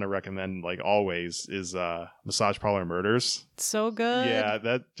I want to recommend like always is Massage Parlor Murders. So good. Yeah.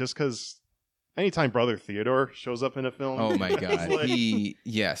 That just because anytime Brother Theodore shows up in a film. Oh my God.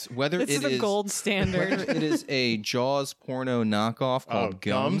 Whether this is the gold standard. Whether it is a Jaws porno knockoff called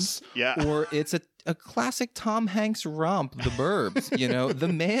Gums. Yeah. Or it's a classic Tom Hanks romp, The Burbs. You know, the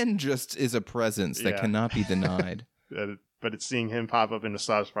man just is a presence that cannot be denied. But it's seeing him pop up in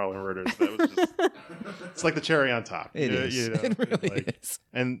Massage Parlor Murders. That was just, it's like the cherry on top. It is. You know, it really is.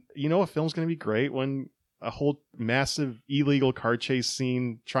 And you know, a film's going to be great when a whole massive illegal car chase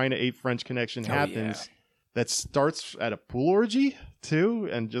scene trying to ape French Connection happens that starts at a pool orgy too,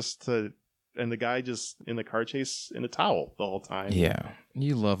 and just to and the guy just in the car chase in a towel the whole time. Yeah.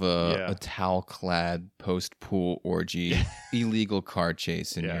 You love a towel-clad post-pool orgy, illegal car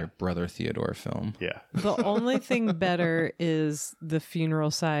chase in your Brother Theodore film. Yeah. The only thing better is the funeral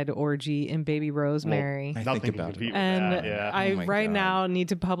side orgy in Baby Rosemary. I think about it. And that. I Oh my right God. now need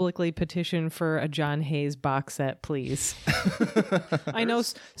to publicly petition for a John Hayes box set, please. I know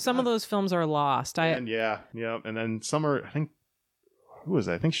some of those films are lost. And and then some are, I think, who was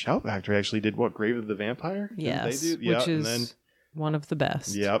that? I think Shout Factory actually did Grave of the Vampire? Didn't Yes, they do? which and is then, one of the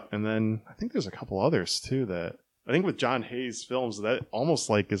best. Yep, and then I think there's a couple others too that I think with John Hayes films that almost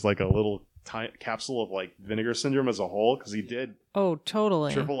like is like a little capsule of like Vinegar Syndrome as a whole, because he did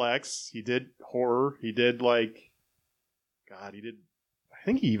totally Triple X, he did horror, he did I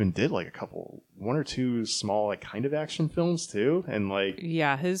think he even did like one or two small like kind of action films too, and like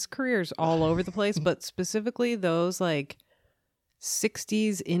his career's all over the place, but specifically those like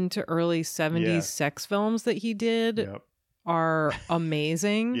 60s into early 70s sex films that he did are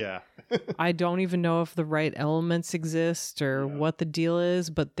amazing. I don't even know if the right elements exist or what the deal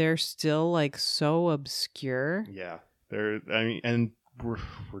is, but they're still like so obscure. Yeah. And we're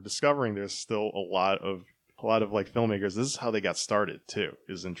discovering there's still a lot of like filmmakers. This is how they got started too,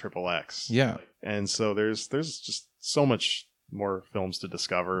 is in Triple X. Yeah. And so there's just so much more films to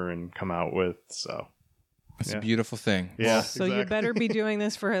discover and come out with. So it's a beautiful thing. Yeah. So you better be doing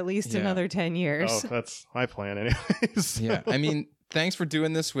this for at least another 10 years. Oh, that's my plan anyways. Yeah. I mean, thanks for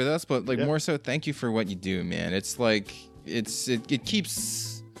doing this with us, but more so, thank you for what you do, man. It's like it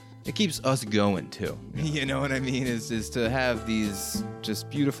keeps us going too. You know what I mean? Is to have these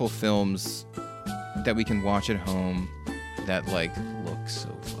just beautiful films that we can watch at home that like look so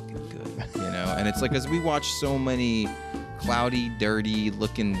fucking good, you know? And it's like, as we watch so many cloudy, dirty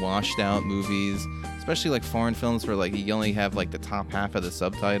looking, washed out movies, especially like foreign films where like you only have like the top half of the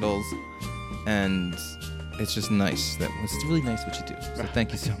subtitles, and it's just nice. It's really nice what you do. So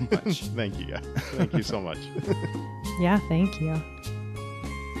thank you so much. Thank you. Yeah. Thank you so much. Yeah, thank you.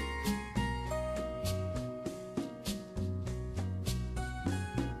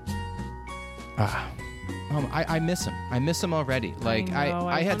 I miss him. I miss him already. Like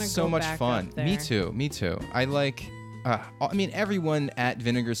I had so much fun. Me too. I like. I mean, everyone at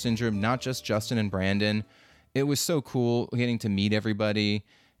Vinegar Syndrome, not just Justin and Brandon. It was so cool getting to meet everybody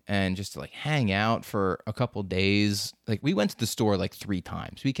and just to like hang out for a couple days. Like we went to the store like 3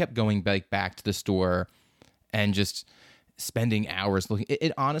 times. We kept going back to the store and just spending hours looking.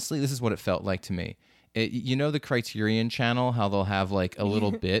 It honestly, this is what it felt like to me. You know the Criterion Channel, how they'll have like a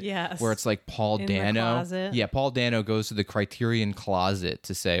little bit where it's like Paul Dano. Yeah, Paul Dano goes to the Criterion closet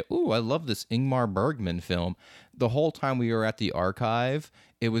to say, "Ooh, I love this Ingmar Bergman film." The whole time we were at the archive,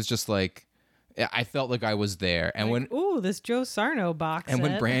 it was just like I felt like I was there. And like, this Joe Sarno box and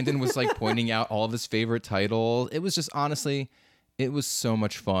set. When Brandon was like pointing out all of his favorite titles, it was just honestly, it was so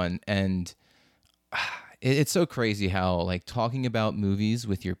much fun. And it's so crazy how like talking about movies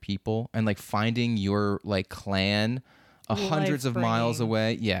with your people and like finding your like clan hundreds of miles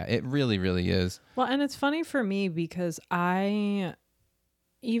away. Yeah, it really, really is. Well, and it's funny for me because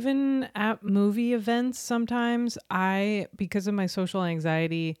even at movie events, sometimes because of my social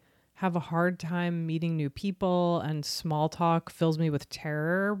anxiety, have a hard time meeting new people, and small talk fills me with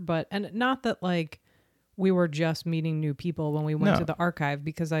terror. And not that like we were just meeting new people when we went to the archive,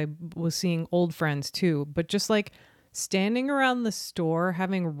 because I was seeing old friends too, but just like standing around the store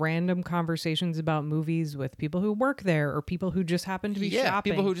having random conversations about movies with people who work there or people who just happen to be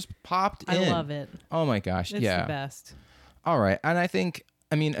shopping. People who just popped in. I love it. Oh my gosh. It's the best. All right. And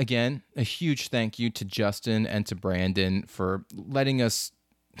I mean, again, a huge thank you to Justin and to Brandon for letting us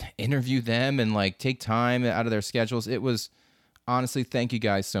interview them and like take time out of their schedules. It was honestly, thank you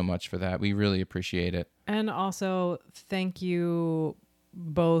guys so much for that. We really appreciate it. And also thank you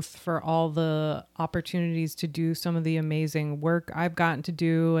both for all the opportunities to do some of the amazing work I've gotten to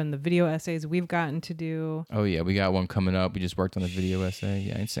do and the video essays we've gotten to do. Oh yeah, we got one coming up. We just worked on a video essay.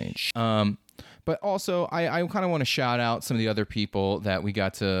 Yeah, insane. But also I kind of want to shout out some of the other people that we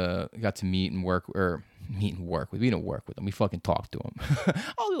got to meet and work with. We didn't work with them. We fucking talked to them.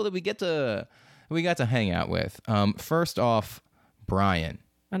 All the people that we got to hang out with. First off, Brian.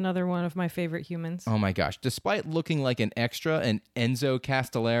 Another one of my favorite humans. Oh my gosh. Despite looking like an extra in Enzo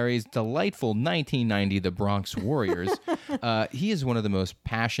Castellari's delightful 1990 The Bronx Warriors, he is one of the most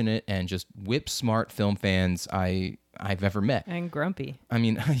passionate and just whip-smart film fans I've ever met. And grumpy. I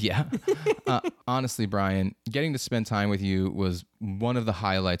mean, yeah. Honestly, Brian, getting to spend time with you was one of the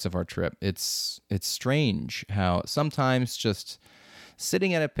highlights of our trip. It's strange how sometimes just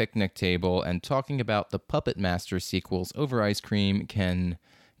sitting at a picnic table and talking about the Puppet Master sequels over ice cream can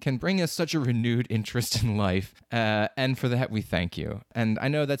can bring us such a renewed interest in life. And for that, we thank you. And I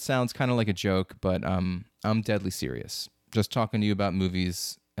know that sounds kind of like a joke, but I'm deadly serious. Just talking to you about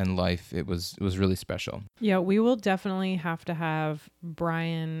movies and life, it was really special. Yeah, we will definitely have to have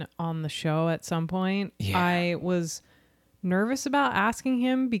Brian on the show at some point. Yeah. I was nervous about asking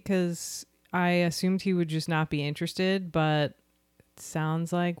him because I assumed he would just not be interested, but it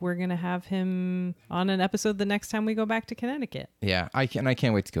sounds like we're going to have him on an episode the next time we go back to Connecticut. Yeah, I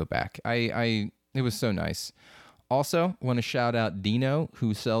can't wait to go back. It was so nice. Also, want to shout out Dino,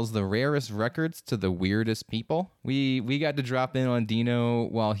 who sells the rarest records to the weirdest people. We got to drop in on Dino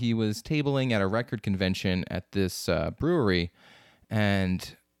while he was tabling at a record convention at this brewery,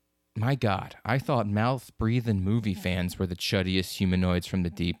 and my God, I thought mouth-breathing movie fans were the chuddiest humanoids from the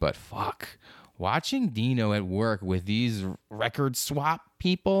deep, but fuck. Watching Dino at work with these record swap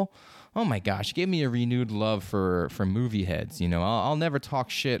people, oh my gosh, gave me a renewed love for movie heads. You know, I'll never talk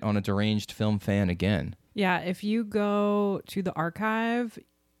shit on a deranged film fan again. Yeah, if you go to the archive,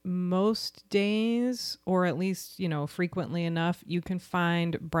 most days, or at least, frequently enough, you can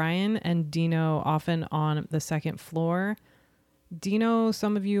find Brian and Dino often on the second floor. Dino,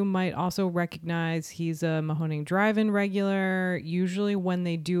 some of you might also recognize, he's a Mahoning Drive-In regular. Usually when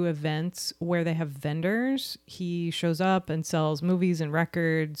they do events where they have vendors, he shows up and sells movies and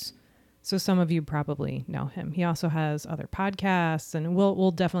records. So some of you probably know him. He also has other podcasts, and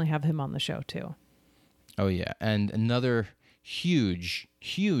we'll definitely have him on the show too. Oh, yeah. And another huge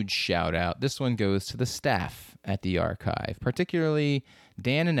shout out. This one goes to the staff at the archive, particularly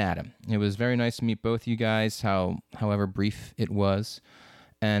Dan and Adam. It was very nice to meet both you guys, however brief it was.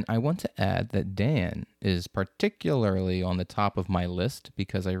 And I want to add that Dan is particularly on the top of my list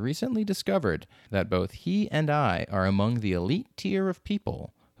because I recently discovered that both he and I are among the elite tier of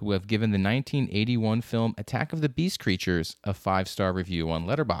people who have given the 1981 film Attack of the Beast Creatures a 5-star review on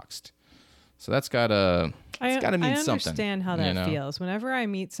Letterboxd. So that's gotta mean something. I understand how that feels. Whenever I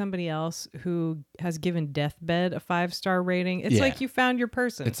meet somebody else who has given Deathbed a 5-star rating, it's like you found your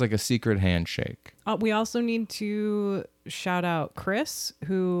person. It's like a secret handshake. We also need to shout out Chris,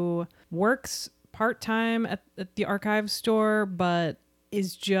 who works part-time at the archive store, but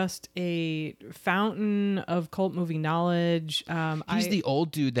is just a fountain of cult movie knowledge. He's the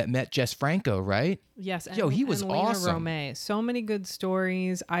old dude that met Jess Franco, right? Yes. He was and awesome. Lena Romay. So many good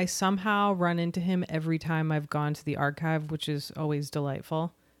stories. I somehow run into him every time I've gone to the archive, which is always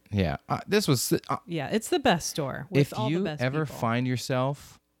delightful. Yeah. This was... yeah, it's the best store. With if all you the best ever people. find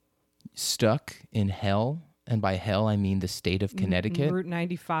yourself stuck in hell, and by hell I mean the state of Connecticut, Route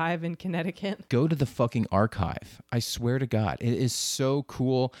 95 in Connecticut, go to the fucking archive. I swear to God, it is so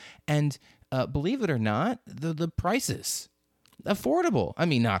cool. And believe it or not, the prices affordable. I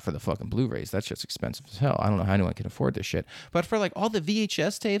mean, not for the fucking Blu-rays. That's just expensive as hell. I don't know how anyone can afford this shit. But for like all the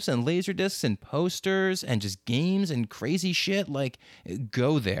VHS tapes and laser discs and posters and just games and crazy shit, like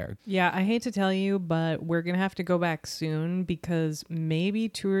go there. Yeah, I hate to tell you, but we're going to have to go back soon because maybe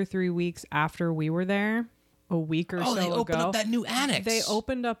 2 or 3 weeks after we were there, a week or so ago. Oh, they opened up that new annex. They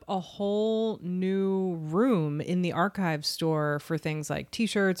opened up a whole new room in the archive store for things like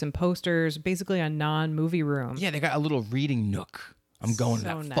t-shirts and posters, basically a non-movie room. Yeah, they got a little reading nook. I'm going to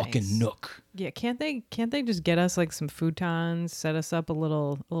that fucking nook. Yeah, can't they just get us like some futons, set us up a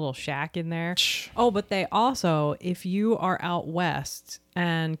little shack in there? Oh, but they also, if you are out west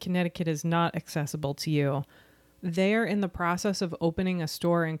and Connecticut is not accessible to you, they're in the process of opening a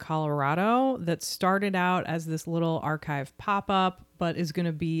store in Colorado that started out as this little archive pop-up, but is going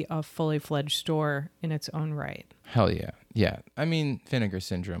to be a fully fledged store in its own right. Hell yeah. Yeah. I mean, Vinegar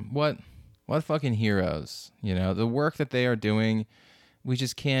Syndrome. What fucking heroes. You know, the work that they are doing, we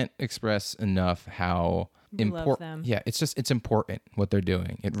just can't express enough how important. Yeah, it's important what they're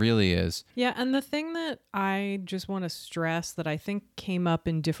doing. It really is. Yeah, and the thing that I just want to stress that I think came up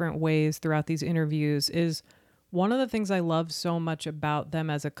in different ways throughout these interviews is one of the things I love so much about them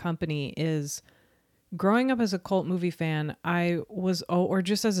as a company is growing up as a cult movie fan, or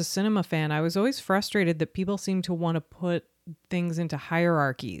just as a cinema fan, I was always frustrated that people seem to want to put things into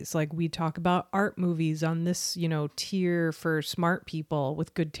hierarchies. Like we talk about art movies on this, tier for smart people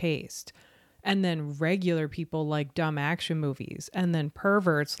with good taste. And then regular people like dumb action movies. And then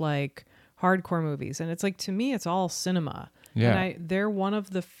perverts like hardcore movies. And it's like, to me, it's all cinema. Yeah. And they're one of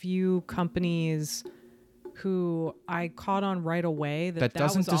the few companies who I caught on right away that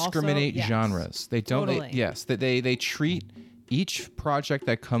doesn't was discriminate also, genres. They don't. Totally. They treat each project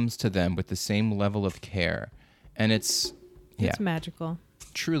that comes to them with the same level of care, and it's magical.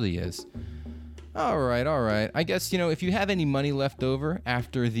 Truly is. All right. I guess, if you have any money left over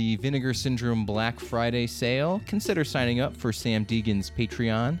after the Vinegar Syndrome Black Friday sale, consider signing up for Sam Deegan's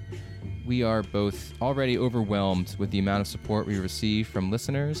Patreon. We are both already overwhelmed with the amount of support we receive from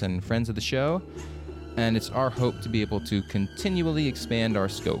listeners and friends of the show, and it's our hope to be able to continually expand our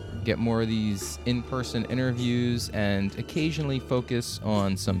scope, get more of these in-person interviews, and occasionally focus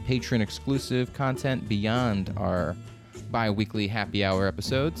on some patron-exclusive content beyond our bi-weekly happy hour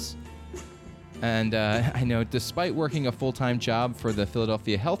episodes. And I know, despite working a full-time job for the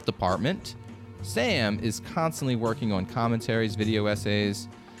Philadelphia Health Department, Sam is constantly working on commentaries, video essays,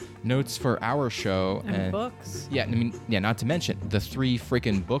 notes for our show. And books. Yeah, not to mention the 3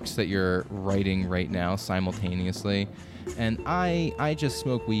 freaking books that you're writing right now simultaneously. And I just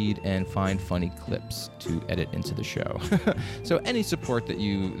smoke weed and find funny clips to edit into the show. So any support that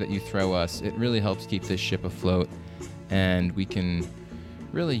you throw us, it really helps keep this ship afloat, and we can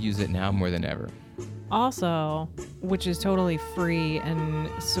really use it now more than ever. Also, which is totally free and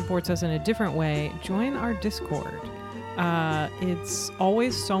supports us in a different way, join our Discord. It's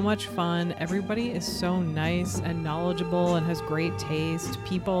always so much fun. Everybody is so nice and knowledgeable and has great taste.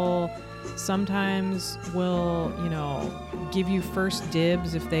 People sometimes will, give you first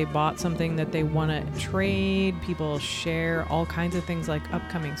dibs if they bought something that they want to trade. People share all kinds of things like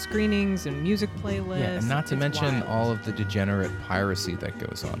upcoming screenings and music playlists. Yeah, and not to mention wild. all of the degenerate piracy that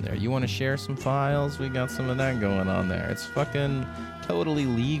goes on there. You want to share some files? We got some of that going on there. It's fucking totally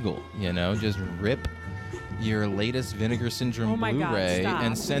legal, just rip your latest Vinegar Syndrome Blu-ray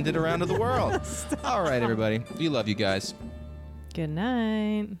and send it around to the world. All right, everybody. We love you guys. Good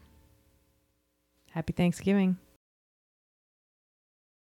night. Happy Thanksgiving.